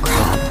smuggler?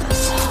 Grab the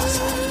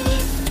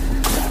sausage.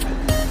 Grab it.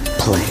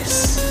 Place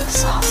the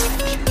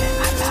sausage in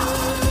my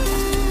mouth.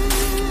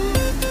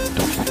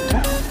 Don't bite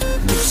down.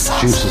 Your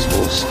juices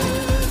will escape.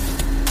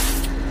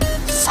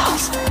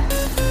 Sausage.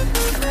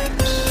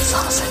 Grapes.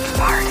 Sausage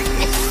party.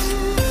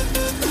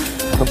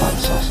 What about a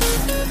sausage?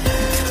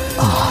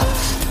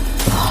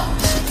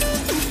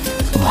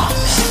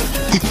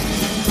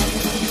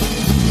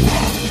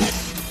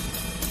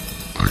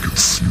 I can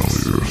smell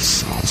your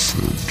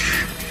sausage.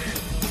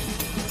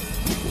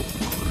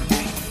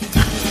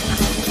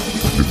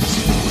 I can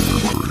smell your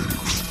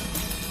grapes.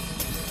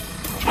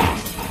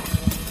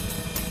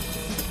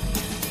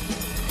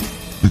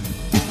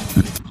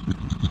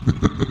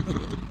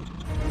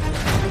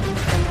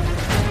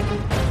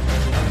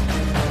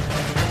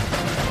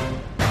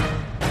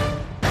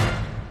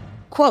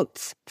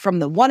 Quotes from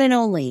the one and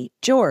only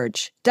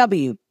George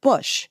W.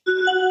 Bush.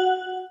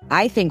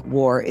 I think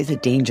war is a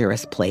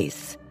dangerous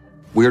place.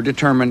 We're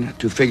determined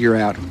to figure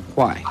out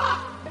why.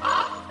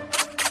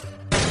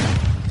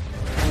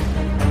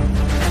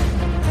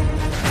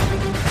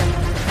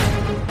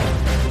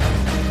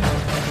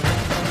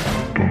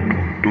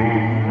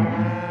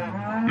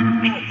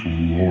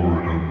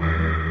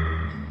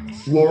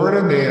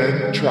 Florida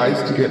man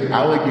tries to get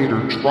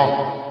alligator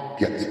Trump,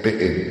 gets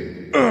bitten.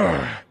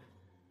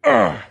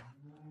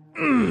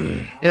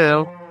 You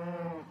know,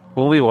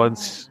 fool me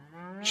once,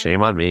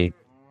 shame on me.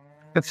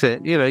 That's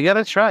it. You know, you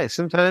gotta try.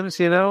 Sometimes,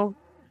 you know,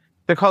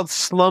 they're called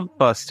slump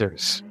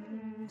busters.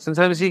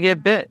 Sometimes you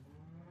get bit.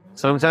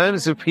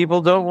 Sometimes if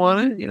people don't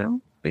want it, you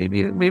know,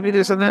 maybe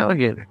there's an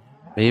alligator.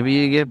 Maybe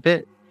you get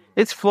bit.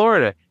 It's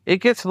Florida. It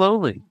gets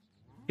lonely.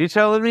 You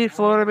telling me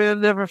Florida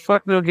man never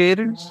fucked no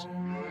gators?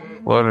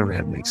 Florida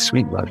man makes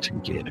sweet love to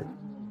gator.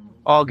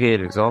 All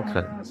gators, all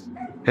kinds.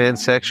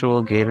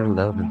 Pansexual gator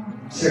loving.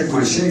 Check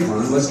my shape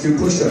on. Let's do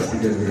push-ups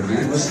together here,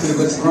 man.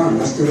 Let's run.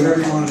 Let's do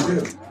whatever you want to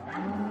do.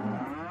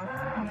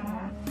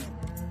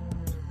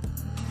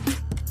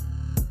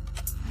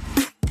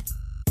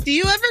 Do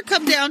you ever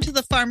come down to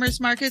the farmers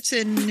markets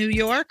in New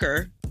York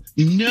or?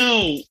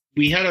 No,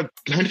 we had a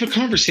kind of a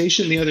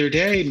conversation the other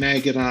day,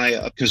 Meg and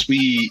I, because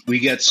we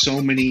get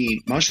so many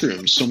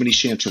mushrooms, so many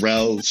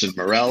chanterelles and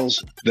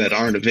morels that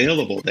aren't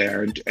available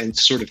there, and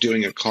sort of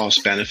doing a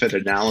cost-benefit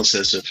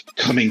analysis of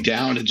coming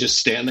down and just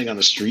standing on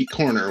a street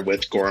corner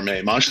with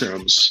gourmet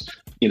mushrooms,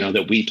 you know,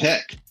 that we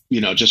pick, you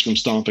know, just from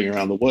stomping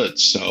around the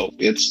woods. So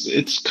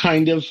it's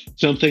kind of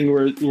something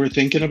we're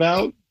thinking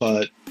about,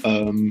 but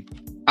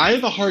I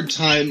have a hard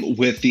time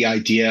with the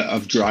idea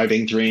of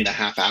driving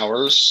 3.5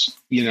 hours,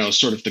 you know,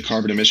 sort of the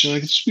carbon emission.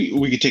 Like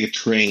we could take a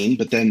train,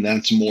 but then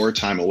that's more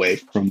time away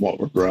from what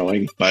we're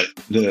growing. But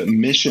the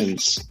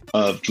emissions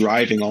of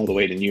driving all the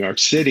way to New York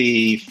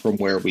City from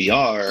where we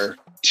are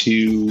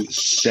to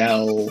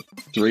sell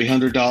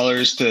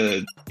 $300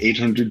 to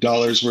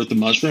 $800 worth of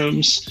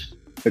mushrooms,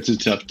 it's a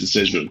tough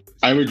decision.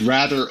 I would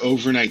rather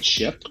overnight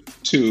ship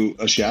to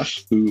a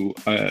chef who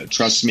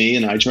trusts me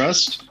and I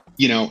trust.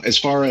 You know, as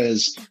far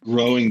as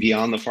growing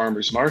beyond the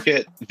farmer's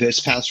market,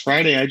 this past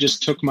Friday, I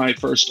just took my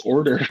first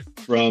order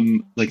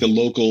from like a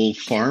local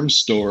farm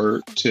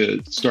store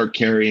to start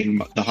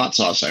carrying the hot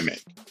sauce I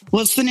make.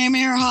 What's the name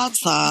of your hot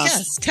sauce?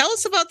 Yes, tell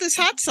us about this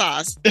hot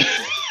sauce.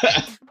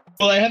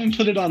 Well, I haven't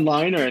put it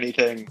online or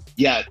anything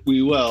yet.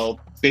 We will.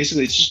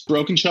 Basically, it's just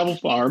Broken Shovel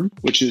Farm,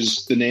 which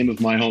is the name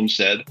of my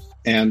homestead.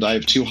 And I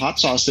have 2 hot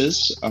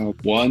sauces.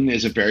 One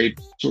is a very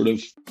sort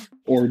of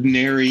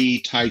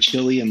ordinary Thai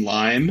chili and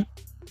lime.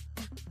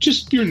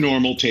 Just your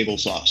normal table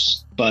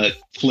sauce, but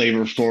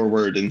flavor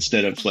forward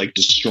instead of like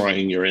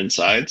destroying your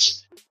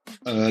insides.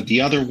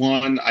 The other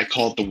one, I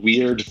call it the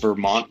weird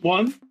Vermont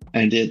one,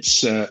 and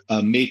it's a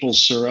maple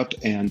syrup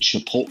and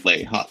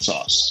chipotle hot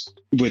sauce,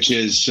 which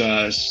is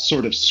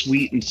sort of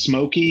sweet and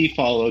smoky,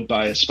 followed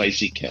by a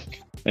spicy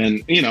kick.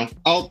 And, you know,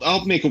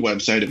 I'll make a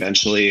website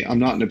eventually. I'm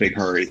not in a big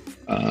hurry.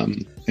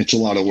 It's a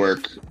lot of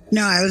work.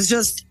 No, I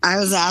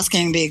was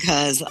asking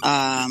because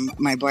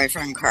my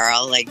boyfriend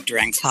Carl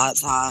drinks hot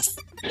sauce.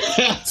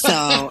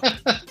 So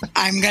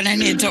I'm going to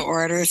need to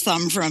order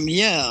some from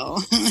you.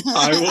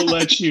 I will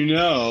let you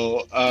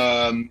know.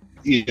 I'm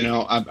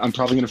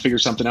probably going to figure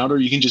something out, or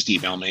you can just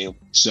email me.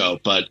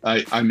 But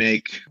I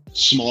make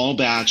small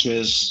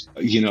batches,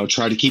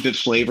 try to keep it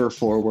flavor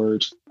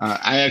forward.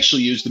 I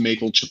actually use the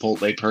maple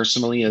chipotle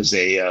personally as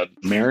a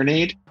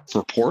marinade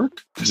for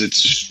pork because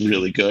it's just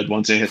really good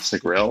once it hits the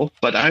grill.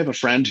 But I have a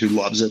friend who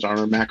loves it on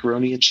her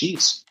macaroni and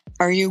cheese.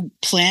 Are you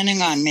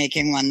planning on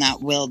making one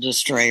that will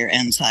destroy your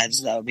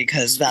insides, though?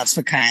 Because that's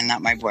the kind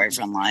that my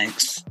boyfriend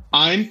likes.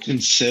 I'm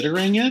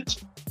considering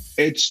it.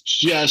 It's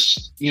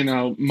just,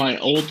 my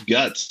old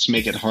guts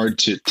make it hard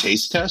to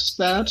taste test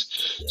that.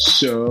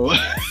 So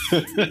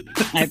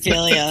I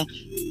feel ya.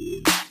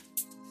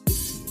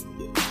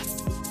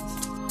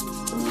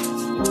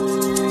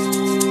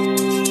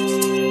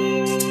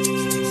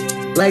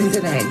 Legs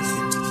and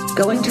eggs.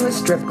 Going to a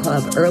strip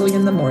club early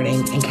in the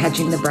morning and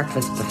catching the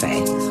breakfast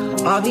buffet.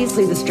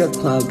 Obviously, the strip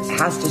club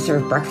has to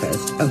serve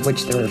breakfast, of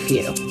which there are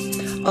few.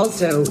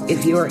 Also,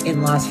 if you're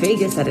in Las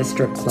Vegas at a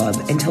strip club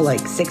until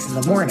 6 in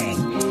the morning,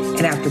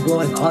 and after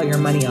blowing all your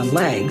money on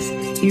legs,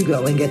 you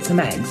go and get some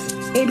eggs.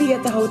 Maybe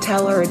at the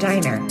hotel or a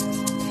diner.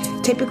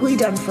 Typically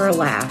done for a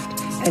laugh,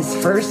 as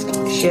first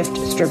shift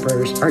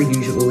strippers are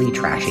usually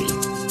trashy.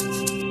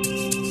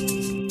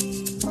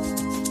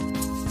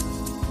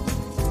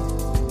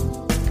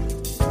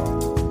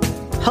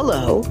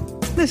 Hello,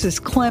 this is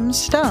Clem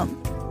Stone,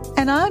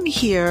 and I'm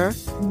here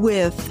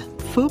with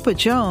Fupa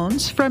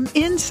Jones from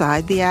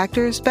Inside the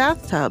Actor's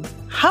Bathtub.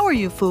 How are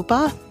you,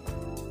 Fupa?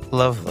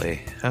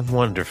 Lovely. I'm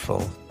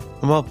wonderful.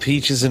 I'm all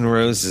peaches and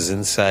roses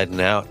inside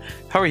and out.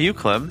 How are you,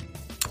 Clem?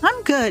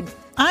 I'm good.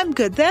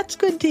 That's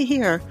good to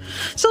hear.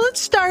 So let's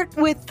start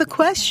with the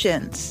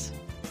questions.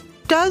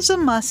 Does a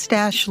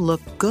mustache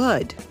look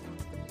good?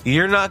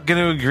 You're not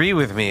going to agree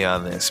with me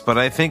on this, but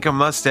I think a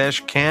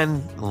mustache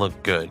can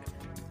look good.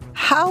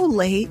 How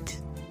late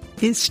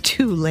is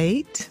too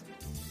late?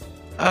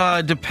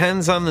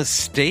 Depends on the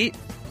state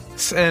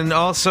and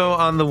also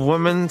on the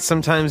woman.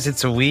 Sometimes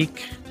it's a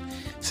week.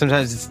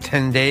 Sometimes it's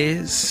 10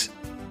 days.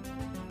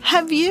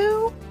 Have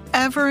you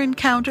ever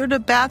encountered a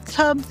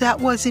bathtub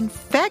that was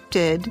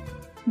infected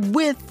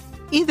with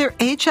either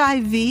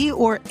HIV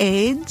or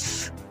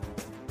AIDS?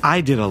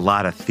 I did a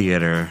lot of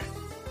theater,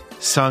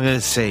 so I'm going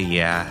to say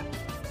yeah.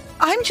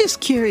 I'm just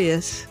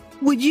curious.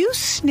 Would you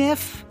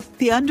sniff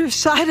the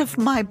underside of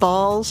my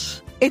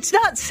balls? It's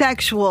not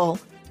sexual.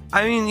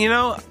 I mean,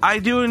 I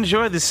do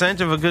enjoy the scent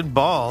of a good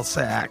ball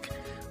sack.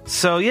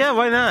 So, yeah,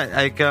 why not?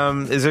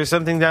 Is there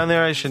something down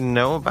there I should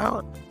know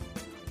about?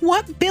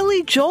 What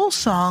Billy Joel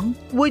song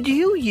would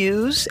you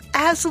use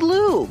as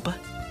lube?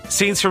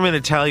 Scenes from an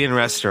Italian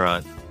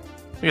restaurant.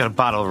 We got a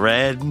bottle of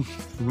red,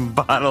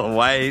 bottle of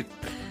white,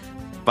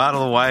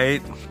 bottle of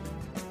white,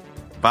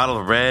 bottle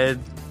of red.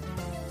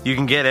 You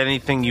can get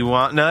anything you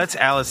want. No, that's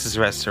Alice's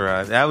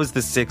Restaurant. That was the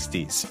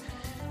 60s.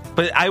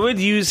 But I would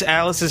use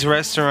Alice's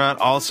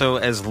Restaurant also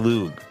as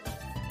lube.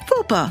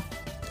 Fupa,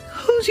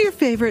 who's your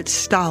favorite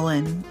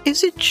Stalin?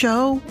 Is it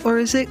Joe or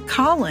is it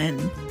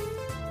Colin?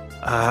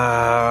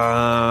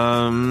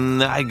 I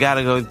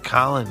gotta go with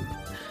Colin.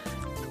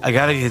 I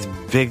gotta get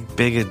big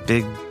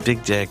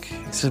dick.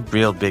 It's a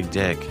real big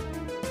dick.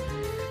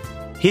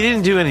 He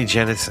didn't do any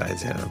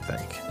genocides, I don't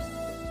think.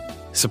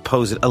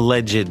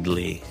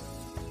 Allegedly.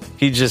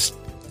 He just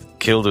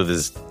killed with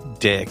his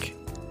dick.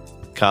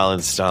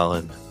 Colin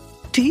Stalin.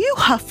 Do you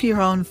huff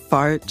your own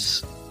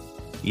farts?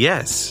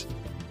 Yes.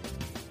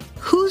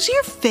 Who's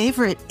your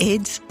favorite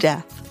AIDS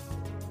death?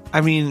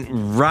 I mean,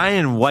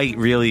 Ryan White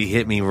really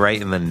hit me right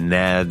in the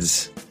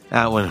nads.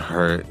 That one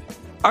hurt.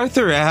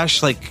 Arthur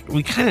Ashe,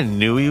 we kind of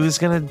knew he was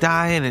going to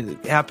die, and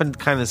it happened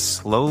kind of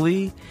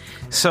slowly.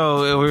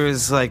 So it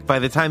was by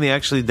the time he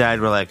actually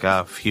died, we're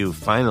oh, phew,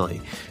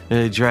 finally.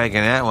 They're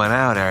dragging that one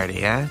out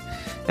already, huh?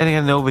 And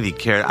again, nobody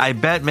cared. I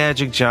bet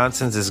Magic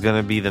Johnson's is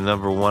going to be the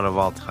 #1 of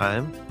all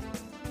time.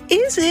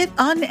 Is it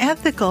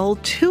unethical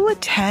to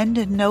attend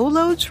a No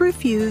Loads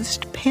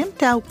Refused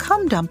pimped out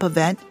cum dump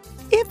event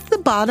if the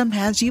bottom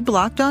has you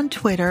blocked on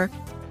Twitter,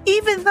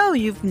 even though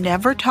you've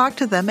never talked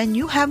to them and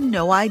you have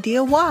no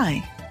idea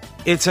why?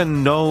 It's a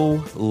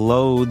No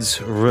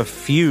Loads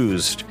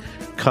Refused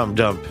cum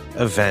dump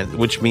event,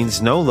 which means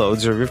no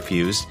loads are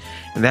refused.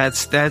 And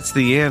that's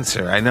the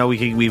answer. I know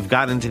we've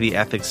gotten into the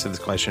ethics of this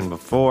question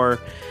before.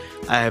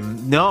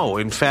 No,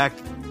 in fact,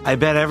 I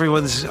bet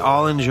everyone's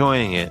all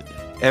enjoying it.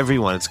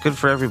 Everyone. It's good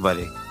for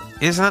everybody.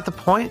 Isn't that the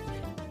point?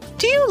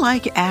 Do you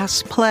like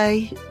ass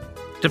play?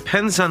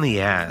 Depends on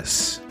the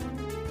ass.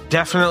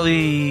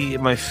 Definitely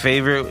my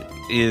favorite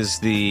is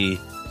the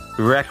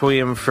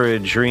Requiem for a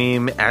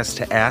Dream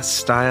ass-to-ass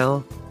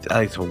style. I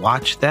like to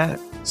watch that.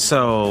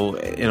 So,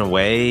 in a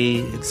way,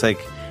 it's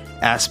like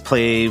ass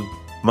play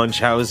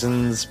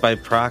Munchausen's by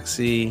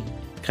proxy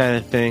kind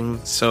of thing.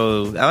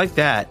 So, I like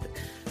that.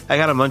 I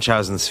got a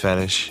Munchausen's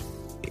fetish.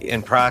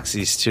 And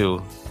proxies,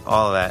 too.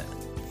 All of that.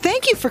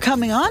 Thank you for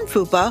coming on,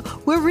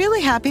 Fupa. We're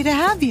really happy to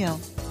have you.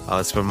 Oh,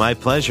 it's been my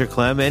pleasure,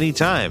 Clem.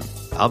 Anytime.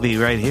 I'll be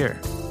right here,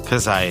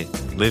 because I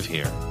live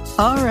here.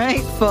 All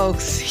right,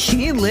 folks.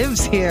 He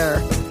lives here.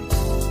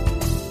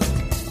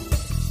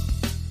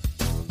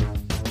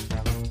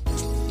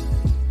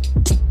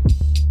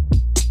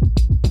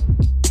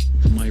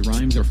 My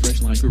rhymes are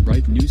fresh like a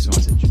ripe new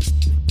sausage.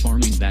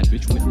 Farming that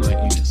bitch with my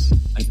anus.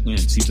 I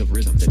plant seeds of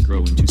rhythm that grow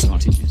into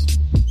sausages.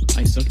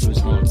 I suck those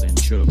hogs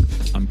and choke.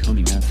 I'm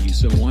coming after you,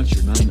 so watch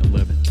your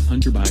 9/11.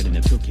 Hunter Biden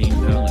at Cocaine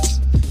Palace.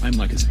 I'm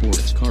like a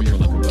sports car, you're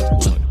like a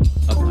rough plug.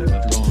 Up my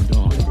butt, raw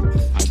dog.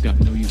 I've got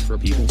no use for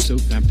people so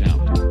fapped out.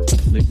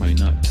 Lick my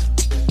nuts.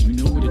 You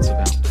know what it's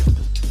about.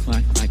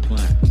 Clack, clack,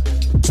 clack.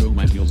 Throw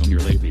my heels on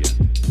your labia.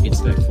 It's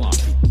that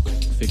floppy.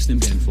 Fix them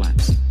damn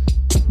flaps.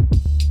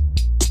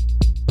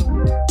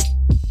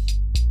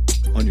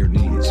 On your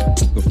knees,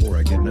 before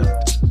I get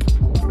nuts.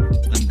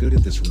 I'm good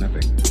at this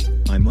rapping.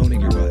 I'm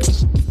owning your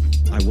butts.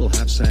 I will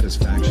have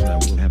satisfaction, I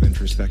will have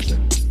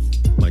introspection.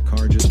 My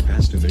car just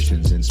passed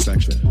emissions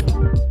inspection.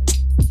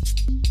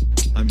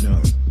 I'm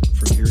known,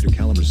 from here to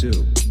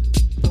Kalamazoo.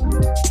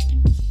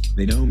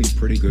 They know me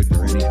pretty good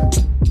for anything.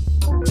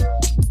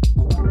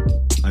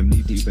 I'm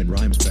knee deep in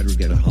rhymes, better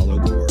get a hollow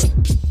gourd.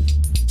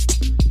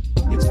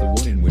 It's the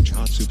one in which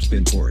hot soup's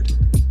been poured.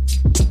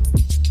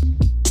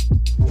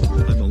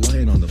 I'm a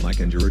lion on the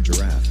mic and you're a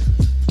giraffe.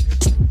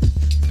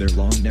 Their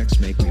long necks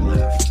make me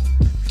laugh.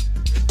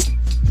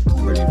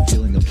 Are you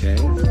feeling okay?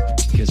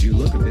 Cause you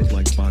look a bit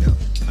like Bono.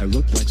 I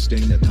look like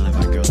Sting that time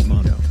I got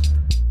mono.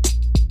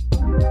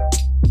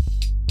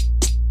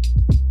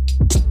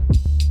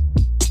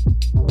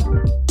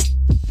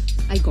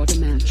 I got a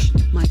match,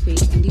 my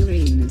face and your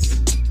anus.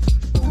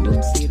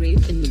 Don't say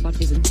rape in the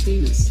butt isn't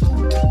famous.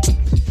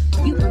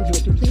 You come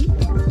here to play?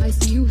 I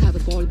see you have a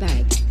ball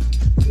bag.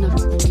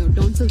 Nuts on your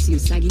tonsils, you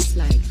saggy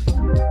slag.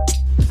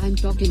 I'm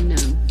talking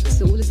now,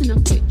 so listen up,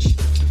 bitch.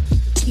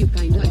 You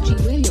kinda itchy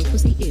where your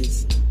pussy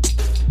is.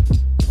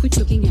 Quit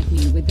looking at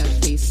me with that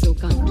face so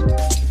cunt.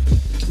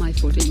 My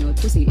foot in your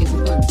pussy is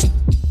a punt.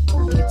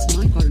 It's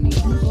my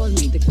coronation, call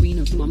me the queen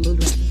of mumble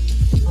rap.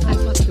 I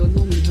fucked your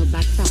mom in her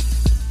back fat.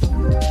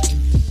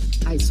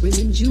 I swim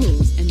in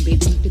jewels and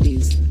bathe in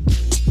titties.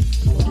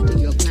 Eating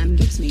your clam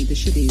gives me the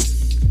shitties.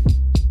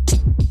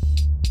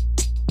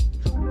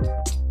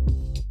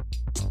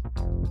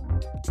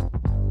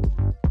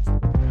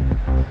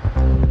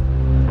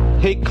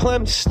 Hey,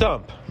 Clem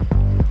Stump.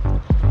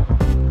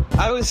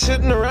 I was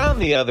sitting around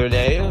the other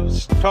day. I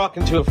was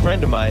talking to a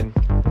friend of mine,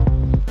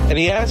 and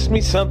he asked me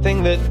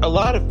something that a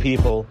lot of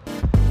people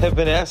have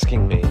been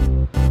asking me.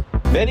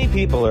 Many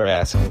people are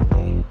asking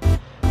me.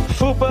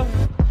 Fupa,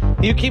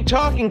 you keep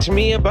talking to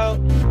me about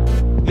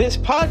this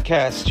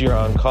podcast you're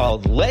on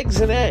called Legs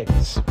and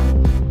Eggs.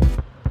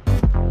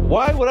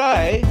 Why would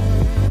I,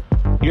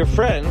 your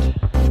friend,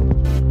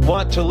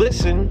 want to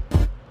listen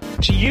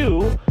to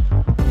you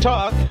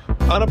talk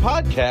on a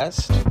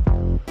podcast?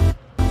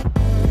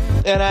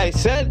 And I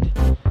said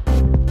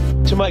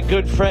to my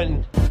good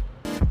friend,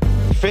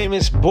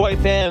 famous boy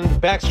band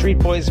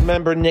Backstreet Boys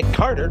member Nick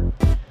Carter,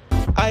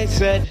 I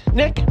said,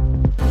 Nick,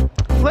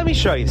 let me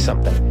show you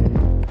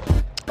something.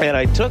 And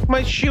I took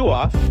my shoe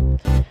off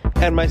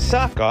and my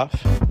sock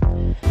off,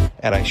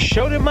 and I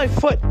showed him my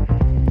foot.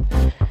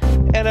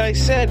 And I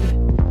said,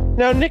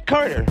 now, Nick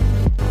Carter,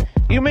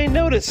 you may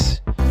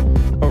notice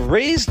a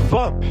raised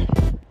bump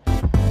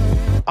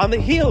on the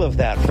heel of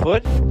that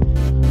foot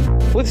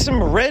with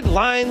some red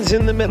lines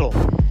in the middle.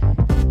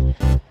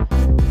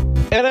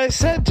 And I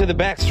said to the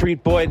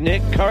Backstreet Boy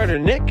Nick Carter,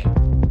 Nick,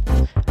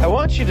 I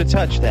want you to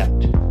touch that.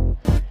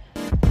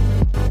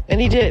 And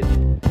he did,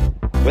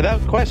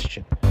 without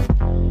question,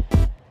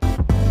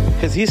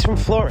 because he's from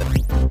Florida.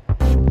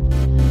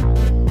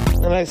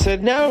 And I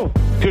said, now,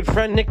 good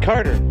friend Nick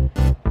Carter,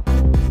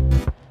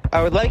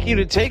 I would like you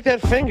to take that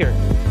finger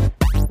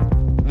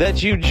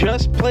that you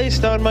just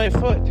placed on my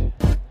foot,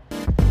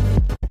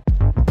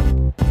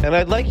 and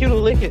I'd like you to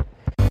lick it.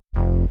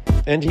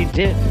 And he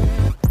did,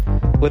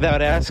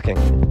 without asking,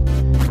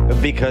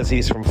 because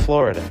he's from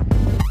Florida.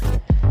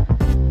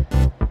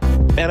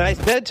 And I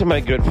said to my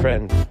good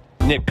friend,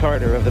 Nick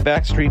Carter of the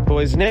Backstreet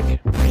Boys,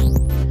 Nick,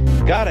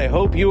 God, I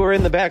hope you were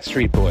in the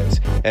Backstreet Boys.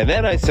 And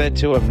then I said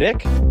to him,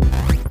 Nick,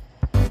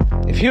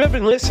 if you have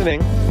been listening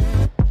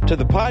to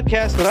the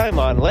podcast that I'm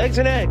on, Legs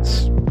and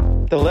Eggs,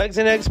 the Legs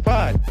and Eggs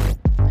pod,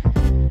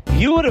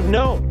 you would have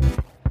known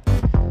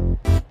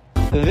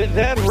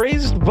that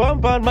raised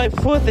bump on my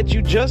foot that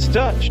you just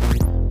touched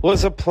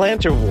was a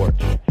plantar wart.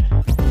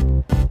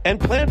 And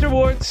plantar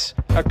warts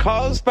are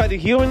caused by the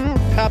human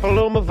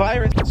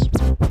papillomavirus,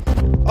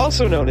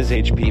 also known as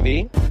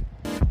HPV.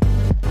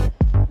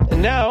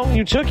 And now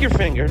you took your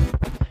finger,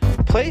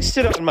 placed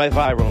it on my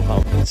viral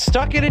hump, and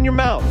stuck it in your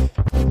mouth.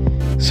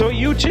 So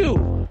you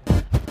too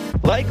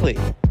likely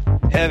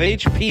have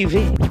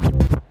HPV.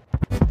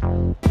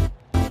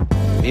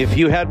 If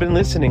you had been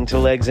listening to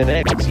Legs and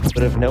Eggs, you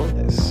would have known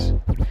this.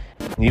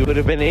 you would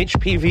have been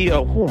HPV.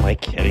 Oh, who am I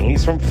kidding?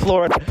 He's from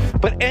Florida.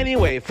 But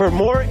anyway, for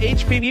more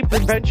HPV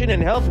prevention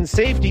and health and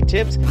safety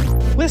tips,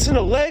 listen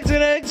to Legs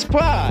and Eggs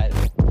Pod.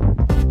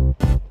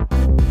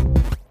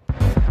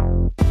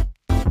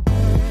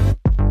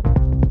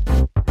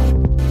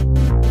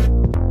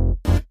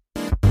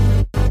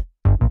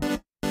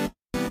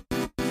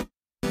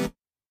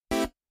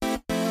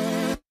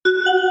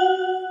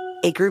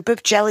 A group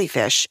of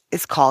jellyfish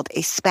is called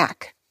a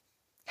SPAC.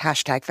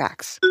 Hashtag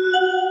facts.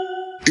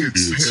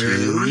 It's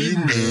Harry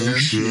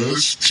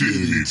Manch's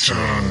Titty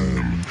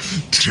Time.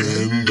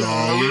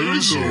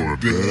 $10 or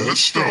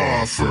best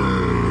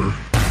offer.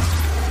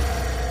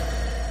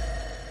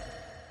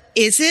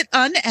 Is it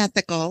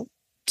unethical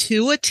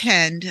to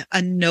attend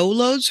a no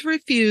loads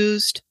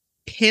refused,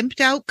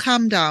 pimped out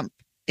cum dump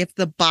if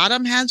the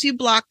bottom has you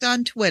blocked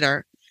on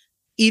Twitter,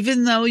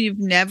 even though you've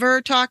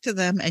never talked to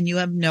them and you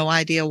have no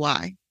idea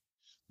why?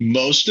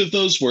 Most of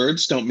those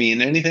words don't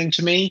mean anything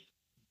to me,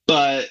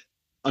 but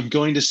I'm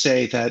going to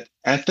say that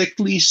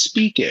ethically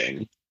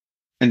speaking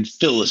and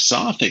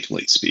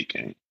philosophically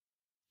speaking,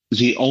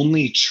 the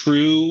only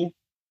true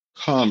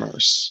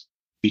commerce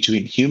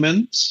between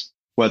humans,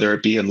 whether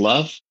it be in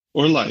love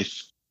or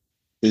life,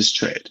 is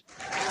trade.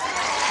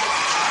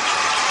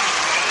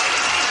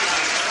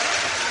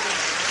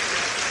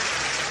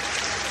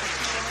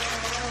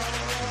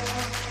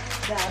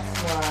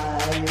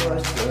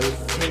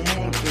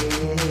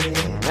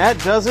 That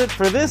does it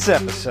for this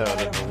episode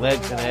of the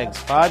Legs and Eggs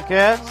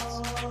podcast.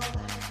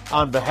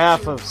 On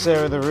behalf of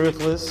Sarah the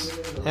Ruthless,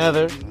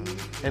 Heather,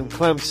 and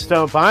Clem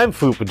Stump, I'm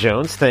Fupa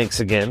Jones. Thanks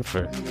again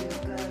for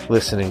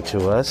listening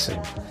to us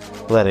and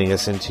letting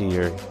us into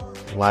your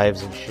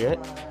lives and shit.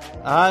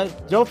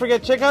 Don't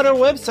forget, check out our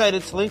website.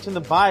 It's linked in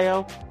the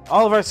bio.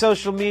 All of our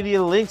social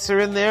media links are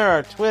in there,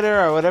 our Twitter,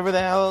 or whatever the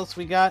hell else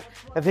we got.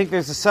 I think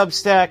there's a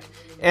Substack.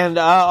 And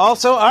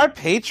also our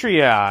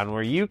Patreon,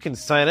 where you can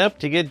sign up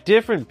to get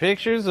different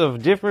pictures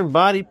of different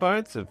body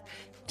parts of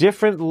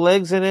different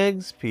Legs and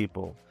Eggs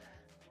people.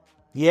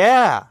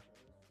 Yeah.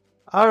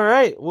 All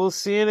right. We'll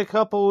see you in a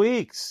couple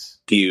weeks.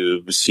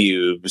 Cubes.